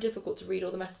so difficult to read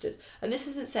all the messages. And this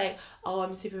isn't saying, oh,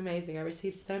 I'm super amazing. I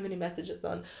received so many messages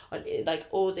on like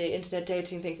all the internet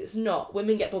dating things. It's not.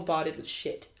 Women get bombarded with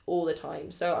shit all the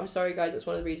time. So I'm sorry, guys. That's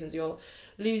one of the reasons you're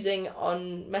losing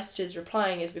on messages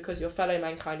replying is because your fellow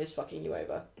mankind is fucking you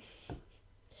over.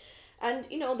 And,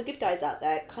 all the good guys out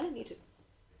there kind of need to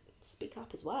speak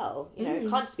up as well. It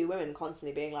can't just be women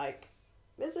constantly being like,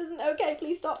 this isn't okay,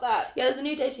 please stop that. Yeah, there's a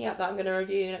new dating app that I'm going to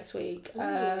review next week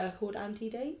called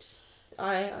Anti-Date.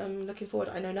 I'm looking forward.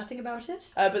 I know nothing about it.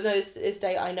 But this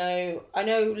date, I know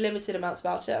limited amounts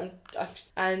about it.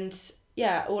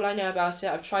 All I know about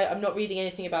it, I'm not reading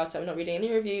anything about it. I'm not reading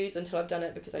any reviews until I've done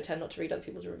it because I tend not to read other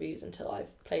people's reviews until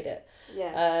I've played it.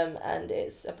 Yeah. And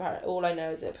it's apparent. All I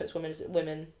know is it puts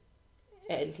women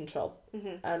in control,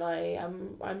 and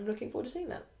I'm looking forward to seeing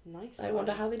that. Nice. I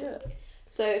wonder how they do it.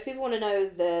 So if people want to know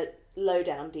the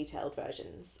lowdown detailed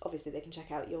versions, obviously they can check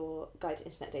out your guide to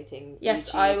internet dating.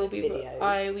 Yes, YouTube I will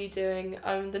be doing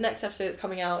the next episode that's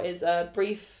coming out is a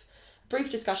brief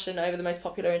discussion over the most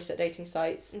popular internet dating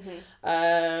sites.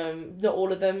 Not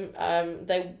all of them.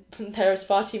 There is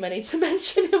far too many to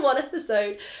mention in one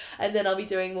episode, and then I'll be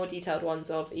doing more detailed ones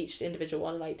of each individual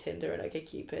one, like Tinder and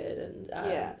OkCupid and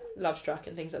Lovestruck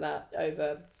and things like that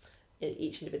over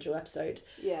each individual episode.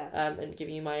 And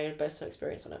giving you my own personal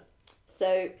experience on it.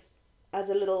 So, as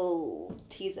a little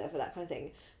teaser for that kind of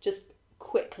thing, just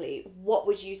quickly, what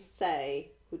would you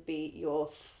say would be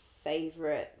your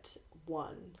favourite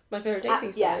one? My favourite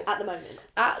dating site? Yeah, at the moment.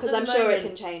 Because I'm sure it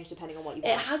can change depending on what you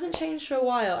want. It hasn't changed for a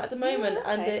while at the moment,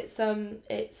 okay. and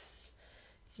it's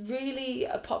really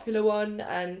a popular one,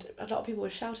 and a lot of people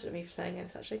have shouted at me for saying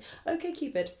this, actually.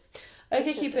 OkCupid.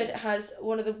 OkCupid has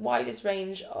one of the widest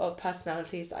range of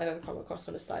personalities that I've ever come across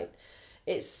on a site.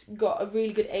 It's got a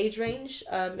really good age range,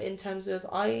 in terms of,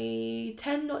 I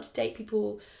tend not to date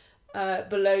people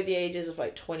below the ages of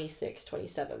like 26,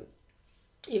 27,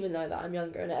 even though that I'm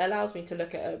younger, and it allows me to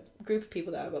look at a group of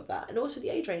people that are above that. And also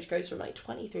the age range goes from like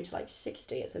 20 through to like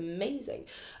 60. It's amazing.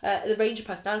 The range of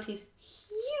personalities,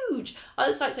 huge.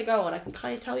 Other sites I go on, I can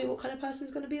kind of tell you what kind of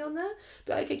person's going to be on there,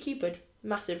 but OkCupid,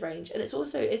 massive range. And it's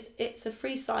also, it's a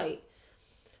free site,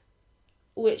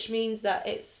 which means that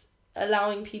it's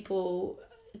allowing people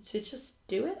to just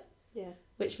do it. Yeah.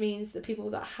 Which means the people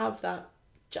that have that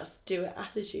just do it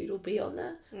attitude will be on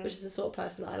there, which is the sort of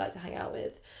person that I like to hang out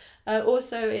with.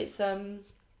 Also, it's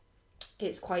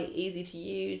quite easy to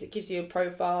use. It gives you a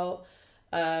profile.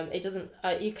 It doesn't.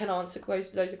 You can answer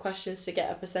loads of questions to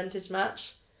get a percentage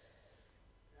match.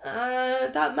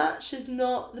 That match is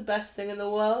not the best thing in the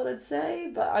world, I'd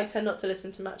say, but I tend not to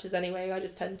listen to matches anyway. I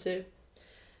just tend to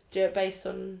do it based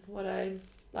on what I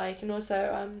like, and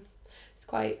also it's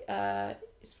quite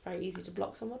it's very easy to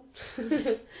block someone.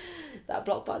 That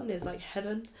block button is like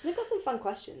heaven. They've got some fun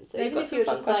questions. So they've got some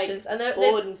fun questions, and they're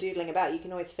bored and doodling about. You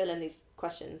can always fill in these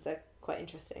questions. They're quite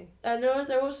interesting. And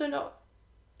they're also not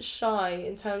shy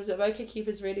in terms of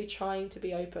OkCupid's really trying to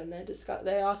be open.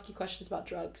 They ask you questions about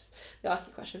drugs. They ask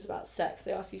you questions about sex.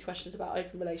 They ask you questions about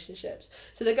open relationships.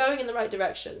 So they're going in the right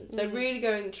direction. They're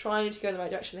really trying to go in the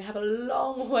right direction. They have a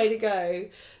long way to go,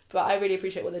 but I really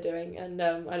appreciate what they're doing, and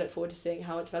I look forward to seeing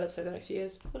how it develops over the next few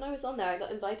years. When I was on there, I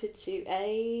got invited to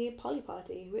a poly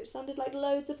party, which sounded like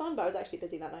loads of fun, but I was actually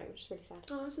busy that night, which is really sad.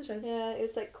 Oh, that's a shame. Yeah, it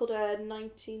was like called a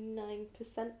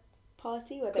 99%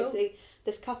 party, where basically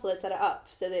this couple had set it up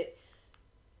so that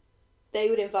they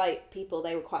would invite people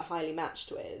they were quite highly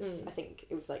matched with. I think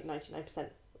it was like 99%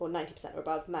 or 90% or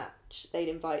above match. They'd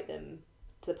invite them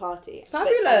to the party.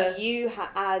 Fabulous.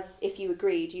 But if you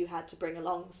agreed, you had to bring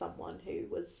along someone who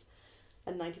was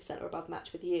a 90% or above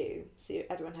match with you. So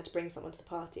everyone had to bring someone to the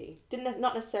party.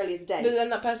 Not necessarily as a date. But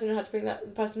then that person had to bring the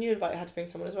person you invited had to bring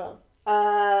someone as well.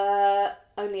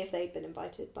 Only if they'd been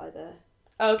invited by the.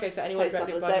 Oh, okay, so anyone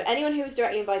directly invited. So anyone who was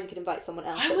directly invited could invite someone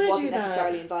else that wasn't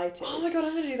necessarily invited. Oh my god,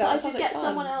 I'm going to do that. But I did get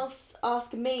someone else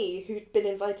ask me who'd been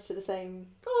invited to the same.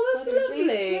 Oh, that's lovely.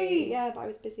 Really sweet. Yeah, but I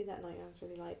was busy that night. I was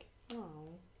really like,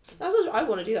 oh. I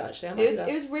want to do that actually.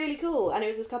 It was really cool, and it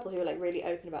was this couple who were like really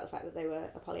open about the fact that they were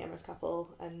a polyamorous couple,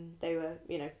 and they were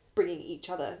bringing each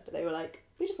other, but they were like,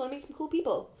 we just want to meet some cool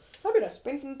people. Fabulous.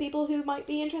 Bring some people who might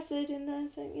be interested in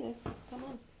saying come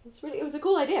on. It was a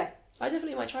cool idea. I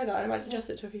definitely might try that. I might suggest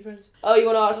it to a few friends. Oh, you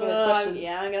want to ask me those questions?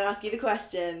 Yeah, I'm going to ask you the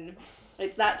question.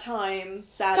 It's that time,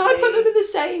 sadly. Can I put them in the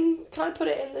same... Can I put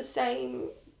it in the same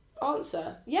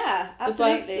answer? Yeah,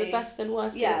 absolutely. The best and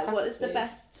worst thing that's happened what is the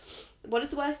best... What is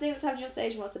the worst thing that's happened to you on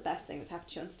stage, and what's the best thing that's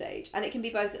happened to you on stage? And it can be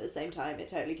both at the same time. It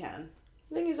totally can.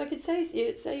 The thing is, I could say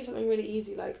something really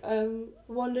easy, like,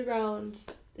 Wonderground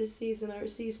this season, I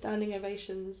received standing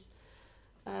ovations,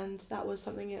 and that was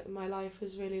something in my life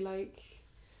was really like...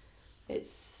 It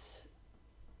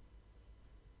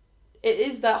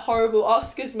is that horrible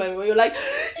Oscars moment where you're like,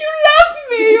 you love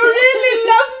me, you really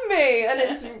love me, and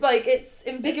it's like, it's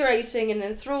invigorating and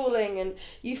enthralling, and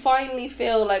you finally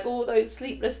feel like all those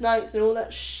sleepless nights and all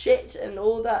that shit and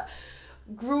all that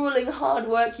grueling hard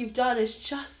work you've done is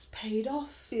just paid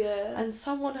off. Yeah. And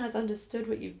someone has understood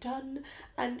what you've done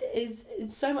and is in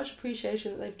so much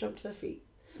appreciation that they've jumped to their feet.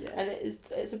 Yeah. And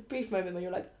it's a brief moment where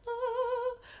you're like,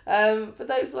 but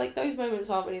those moments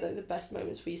aren't really like the best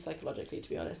moments for you psychologically, to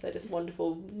be honest. They're just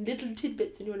wonderful little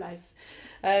tidbits in your life,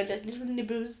 like little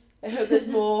nibbles. I hope there's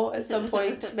more at some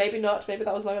point. Maybe not. Maybe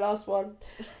that was my last one.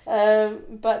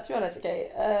 But to be honest,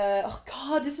 okay. Oh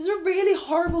God, this is a really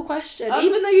horrible question.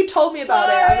 Even though you told me about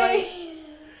it, I'm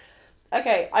like,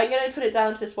 okay, I'm gonna put it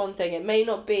down to this one thing. It may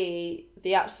not be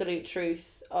the absolute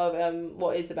truth of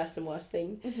what is the best and worst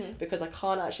thing, because I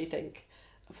can't actually think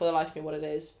for the life of me what it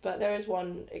is, but there is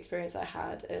one experience I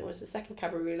had, and it was the second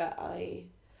cabaret roulette I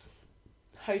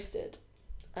hosted,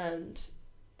 and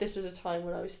this was a time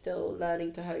when I was still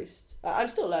learning to host. I'm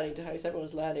still learning to host.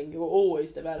 Everyone's learning. You're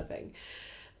always developing,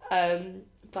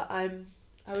 but I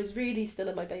was really still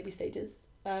in my baby stages.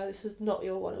 This was not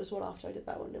your one. It was one after I did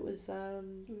that one. It was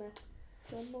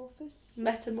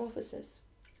Metamorphosis.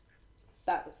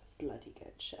 That was a bloody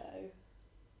good show.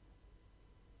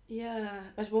 Yeah,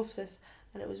 Metamorphosis.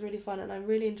 And it was really fun, and I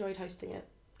really enjoyed hosting it.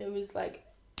 It was like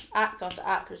act after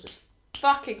act was just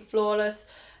fucking flawless.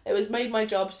 It was made my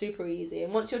job super easy,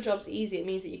 and once your job's easy, it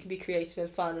means that you can be creative and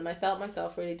fun, and I felt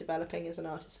myself really developing as an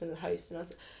artist and a host, and I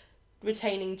was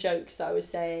retaining jokes that I was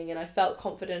saying, and I felt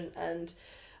confident, and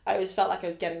I always felt like I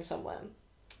was getting somewhere.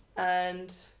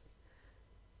 And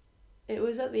it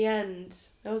was at the end,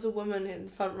 there was a woman in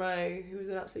the front row who was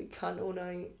an absolute cunt all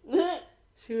night.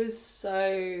 She was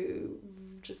so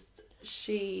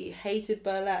she hated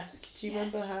burlesque. Do you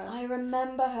remember her? I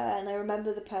remember her, and I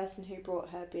remember the person who brought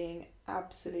her being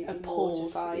absolutely Appalled,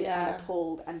 mortified and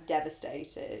appalled and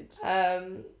devastated.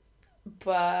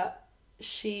 But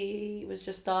she was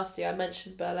just nasty. I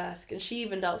mentioned burlesque, and she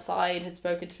even outside had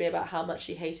spoken to me about how much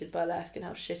she hated burlesque and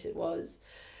how shit it was.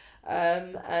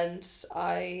 And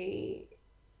I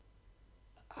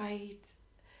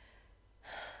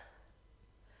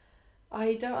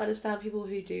don't understand people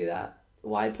who do that.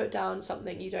 Why put down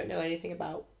something you don't know anything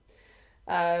about?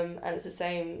 And it's the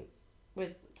same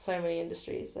with so many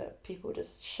industries that people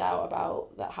just shout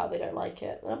about that how they don't like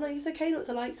it. And I'm like, it's okay not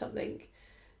to like something.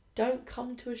 Don't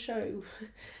come to a show.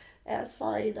 That's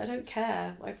fine. I don't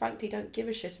care. I frankly don't give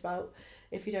a shit about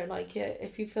if you don't like it.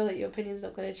 If you feel that your opinion's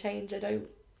not going to change, I don't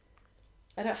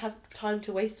have time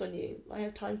to waste on you. I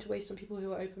have time to waste on people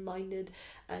who are open-minded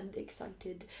and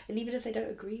excited. And even if they don't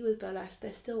agree with burlesque,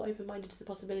 they're still open-minded to the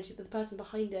possibility that the person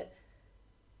behind it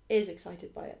is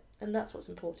excited by it. And that's what's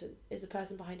important, is the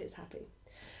person behind it is happy.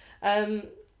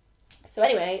 So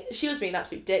anyway, she was being an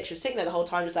absolute dick. She was sitting there the whole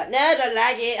time just like, no, I don't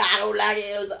like it. I don't like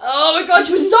it. I was like, oh my God,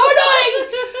 she was so annoying.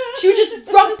 She was just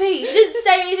grumpy. She didn't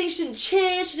say anything. She didn't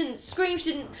cheer. She didn't scream.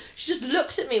 She just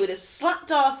looked at me with this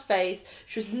slapped ass face.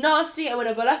 She was nasty. And when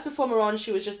a burlesque performer on,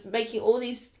 she was just making all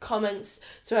these comments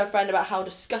to her friend about how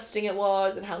disgusting it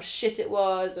was and how shit it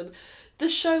was. And the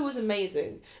show was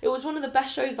amazing. It was one of the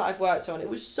best shows that I've worked on. It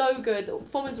was so good. The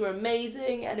performers were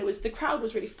amazing, and the crowd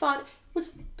was really fun.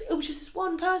 It was just this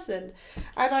one person,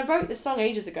 and I wrote this song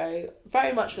ages ago,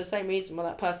 very much for the same reason why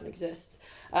that person exists,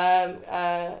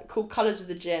 called Colours of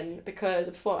the Djinn, because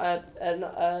an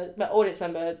audience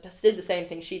member did the same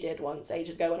thing she did once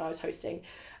ages ago when I was hosting,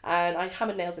 and I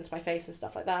hammered nails into my face and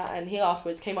stuff like that, and he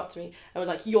afterwards came up to me and was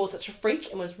like, "You're such a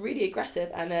freak," and was really aggressive,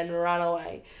 and then ran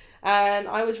away. And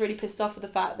I was really pissed off with the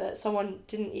fact that someone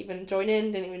didn't even join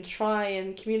in, didn't even try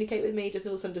and communicate with me, just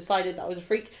all of a sudden decided that I was a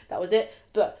freak, that was it.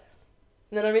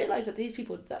 And then I realised that these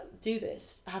people that do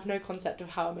this have no concept of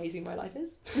how amazing my life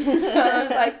is. So I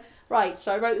was like, right,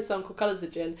 so I wrote this song called Colours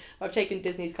of Djinn. I've taken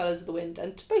Disney's Colours of the Wind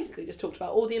and basically just talked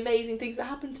about all the amazing things that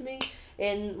happened to me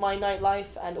in my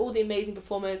nightlife and all the amazing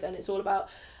performers, and it's all about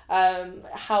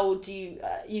how do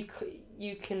you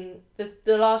can...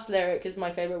 The last lyric is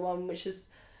my favourite one, which is...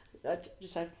 I've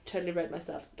totally read my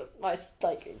stuff.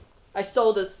 I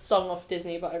stole the song off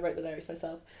Disney, but I wrote the lyrics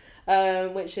myself,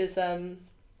 which is...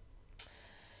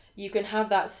 you can have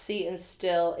that seat and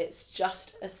still, it's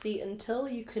just a seat until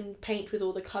you can paint with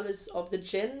all the colours of the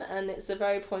djinn. And it's a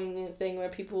very poignant thing where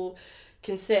people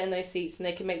can sit in those seats and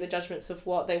they can make the judgments of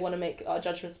what they want to make our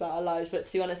judgments about our lives, but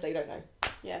to be honest, they don't know.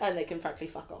 Yeah. And they can frankly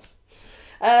fuck off.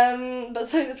 But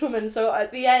so this woman, so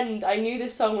at the end, I knew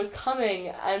this song was coming,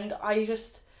 and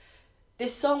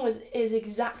this song is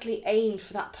exactly aimed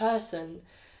for that person.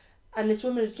 And this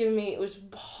woman had given me, it was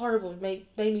horrible, made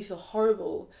me feel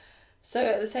horrible. So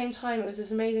at the same time, it was this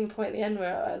amazing point at the end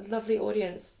where a lovely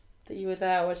audience that you were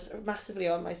there was massively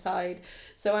on my side.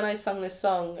 So when I sung this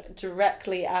song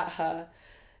directly at her,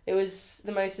 it was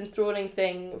the most enthralling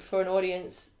thing for an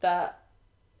audience that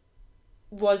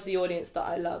was the audience that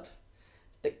I love,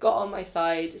 that got on my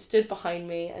side, stood behind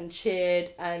me and cheered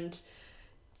and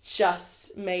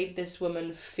just made this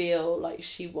woman feel like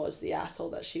she was the asshole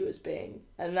that she was being.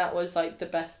 And that was like the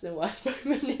best and worst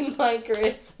moment in my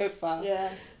career so far.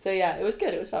 Yeah. So yeah, it was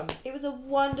good, it was fun. It was a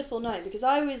wonderful night because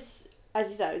I was,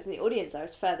 as you said, I was in the audience, I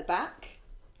was further back.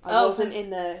 I wasn't in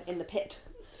the pit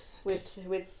with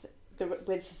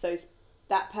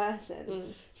that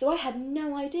person. So I had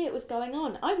no idea what was going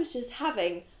on. I was just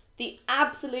having the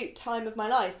absolute time of my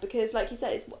life because, like you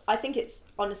said, I think it's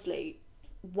honestly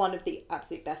one of the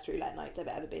absolute best roulette nights I've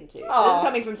ever been to. Aww. This is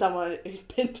coming from someone who's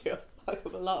been to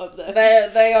a lot of them.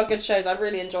 They are good shows. I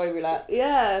really enjoy roulette.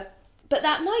 Yeah. But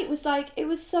that night was like, it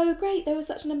was so great. There was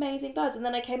such an amazing buzz. And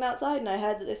then I came outside and I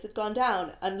heard that this had gone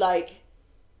down. And like,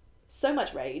 so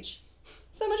much rage.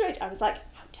 So much rage. I was like,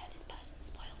 how dare this person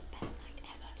spoil the best night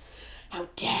ever? How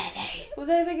dare they? Well,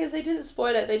 the thing is, they didn't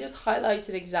spoil it. They just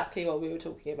highlighted exactly what we were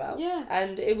talking about. Yeah.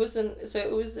 And it wasn't... So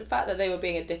it was the fact that they were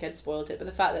being a dickhead spoiled it, but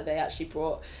the fact that they actually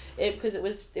brought it... Because it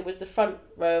was the front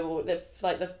row, or the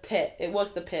pit. It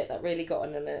was the pit that really got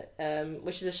on in it,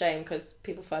 which is a shame because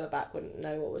people further back wouldn't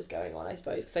know what was going on, I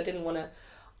suppose. Because I didn't want to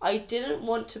I didn't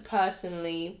want to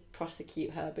personally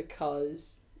prosecute her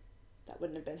because that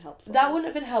wouldn't have been helpful. That wouldn't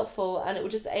have been helpful, and it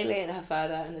would just alienate her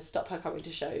further and stop her coming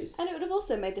to shows. And it would have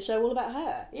also made the show all about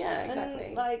her. Yeah, exactly.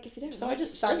 And, like, if you don't, so I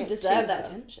just she sang doesn't it deserve to that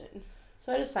her. attention.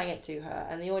 So I just sang it to her,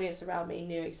 and the audience around me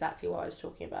knew exactly what I was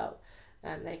talking about,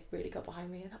 and they really got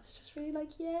behind me, and that was just really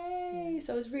like, yay!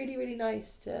 So it was really, really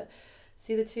nice to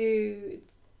see the two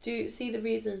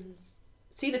reasons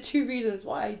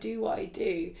why I do what I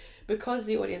do, because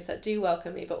the audience that do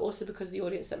welcome me, but also because the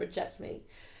audience that reject me.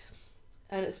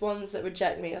 And it's ones that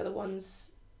reject me are the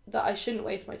ones that I shouldn't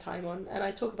waste my time on. And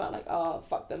I talk about like, oh,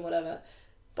 fuck them, whatever.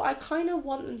 But I kind of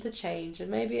want them to change.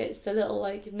 And maybe it's the little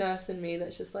like nurse in me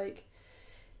that's just like,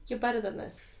 you're better than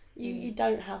this. You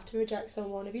don't have to reject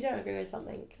someone. If you don't agree with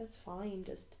something, that's fine.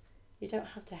 Just, you don't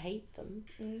have to hate them.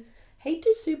 Hate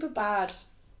is super bad.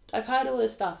 I've heard all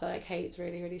this stuff that like hate's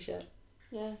really, really shit.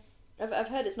 Yeah. I've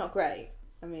heard it's not great.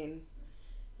 I mean,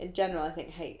 in general, I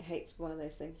think hate's one of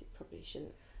those things you probably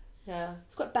shouldn't. Yeah.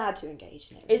 It's quite bad to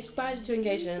engage in it. It's bad to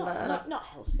engage in it. Not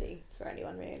healthy for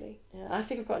anyone, really. Yeah, I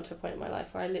think I've gotten to a point in my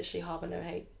life where I literally harbour no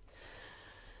hate,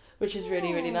 which is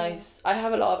really, really nice. I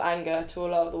have a lot of anger to a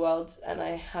lot of the world, and I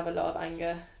have a lot of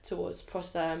anger towards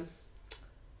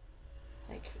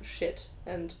shit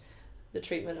and the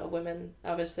treatment of women,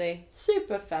 obviously.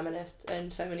 Super feminist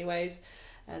in so many ways,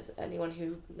 as anyone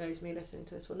who knows me listening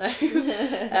to this will know.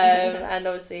 And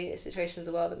obviously situations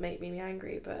as well that make me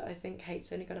angry, but I think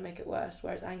hate's only going to make it worse,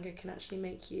 whereas anger can actually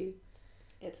make you...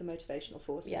 It's a motivational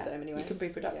force in so many ways. You can be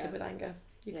productive with anger.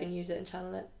 You can use it and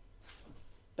channel it.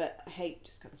 But hate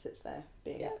just kind of sits there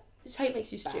being hate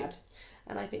makes you bad. stupid,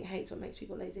 and I think hate's what makes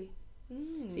people lazy.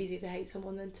 It's easier to hate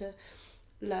someone than to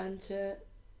learn to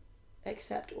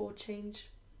accept or change.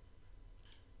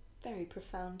 Very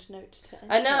profound note to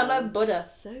end. I know, I'm like Buddha.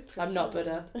 So profound. I'm not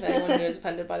Buddha. Anyone who is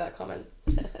offended by that comment,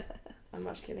 I'm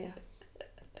much skinnier.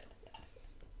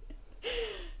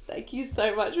 Thank you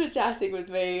so much for chatting with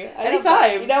me.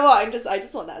 Anytime. You know what? I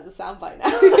just want that as a soundbite now.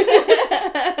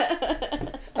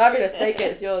 Fabulous. Take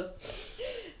it. It's yours.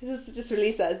 Just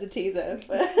release that as a teaser.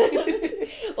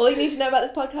 All you need to know about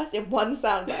this podcast in one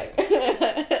soundbite.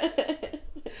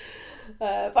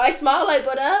 But I smile like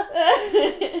Buddha.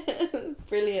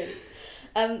 Brilliant.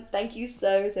 Thank you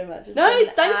so much.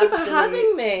 Thank you for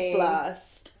having me.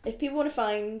 Blast. If people want to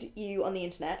find you on the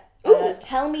internet,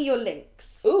 tell me your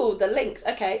links. Ooh, the links.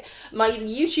 Okay. My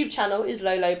YouTube channel is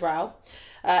Lolo Brow.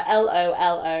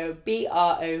 LOLOBROW,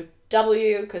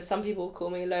 because some people call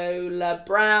me Lola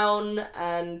Brown,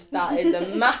 and that is a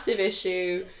massive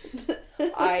issue.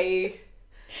 You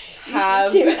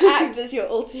should act as your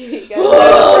alter ego,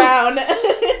 Lola Brown.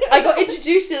 I got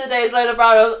introduced the other day as Lola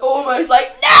Brown. I was almost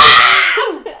like,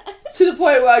 no! To the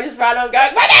point where I just ran on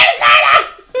going, my name is Lola!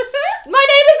 My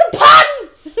name is a pun!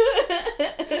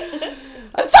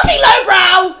 I'm fucking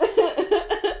lowbrow!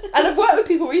 And I've worked with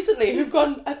people recently who've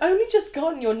gone, I've only just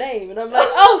gotten your name. And I'm like,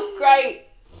 oh, great.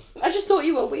 I just thought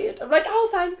you were weird. I'm like, oh,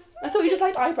 thanks. I thought you just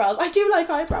liked eyebrows. I do like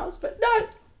eyebrows, but no.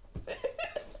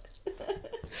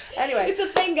 Anyway. It's a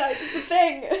thing, guys. It's a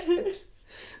thing.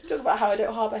 Talk about how I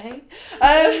don't harbour hate.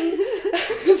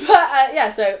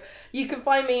 So you can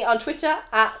find me on Twitter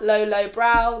at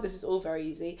LoloBrow. This is all very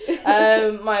easy.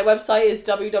 My website is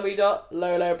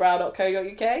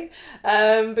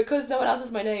www.lolobrow.co.uk because no one else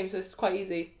has my name, so it's quite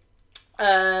easy.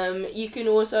 You can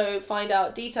also find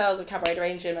out details of Cabaret de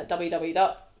Rangium at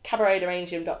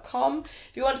www.cabaretderangium.com.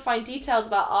 If you want to find details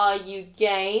about Are You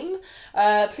Game,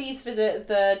 please visit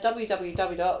the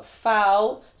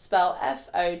www.fowl, spell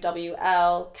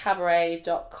FOWL,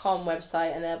 cabaret.com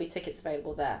website, and there'll be tickets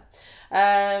available there.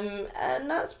 And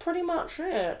that's pretty much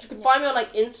it. You can find me on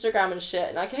like Instagram and shit,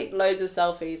 and I take loads of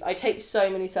selfies. I take so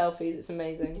many selfies, it's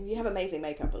amazing. You have amazing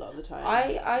makeup a lot of the time.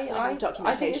 I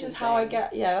think this is how I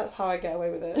get, that's how I get away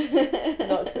with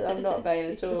it. I'm not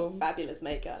vain at all. Fabulous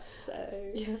makeup, so.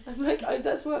 Yeah, I'm like,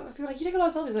 that's what people are like, you take a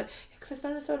lot of selfies. Like, because I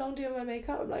spend so long doing my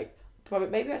makeup. I'm like, probably,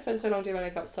 maybe I spend so long doing my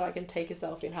makeup so I can take a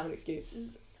selfie and have an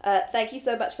excuse. Thank you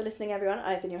so much for listening, everyone.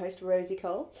 I've been your host, Rosie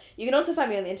Cole. You can also find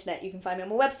me on the internet. You can find me on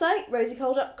my website,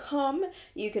 rosiecole.com.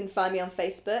 You can find me on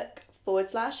Facebook,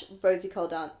 /Rosie Cole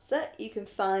Dancer. You can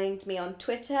find me on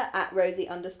Twitter at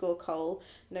Rosie_Cole.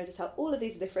 Notice how all of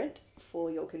these are different for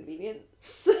your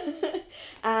convenience.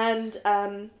 And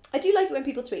I do like it when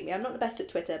people tweet me. I'm not the best at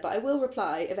Twitter, but I will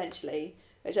reply eventually.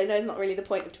 which I know is not really the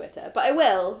point of Twitter, but I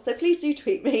will, so please do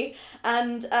tweet me.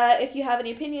 And if you have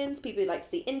any opinions, people you'd like to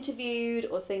see interviewed,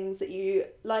 or things that you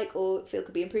like or feel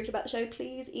could be improved about the show,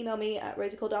 please email me at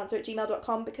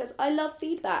rosiecoledancer@gmail.com, because I love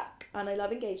feedback and I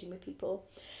love engaging with people.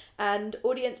 And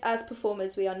audience, as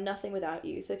performers, we are nothing without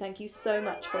you, so thank you so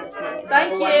much for listening.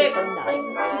 Thank you. Have a wonderful night.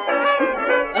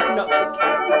 Obnoxious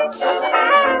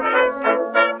character.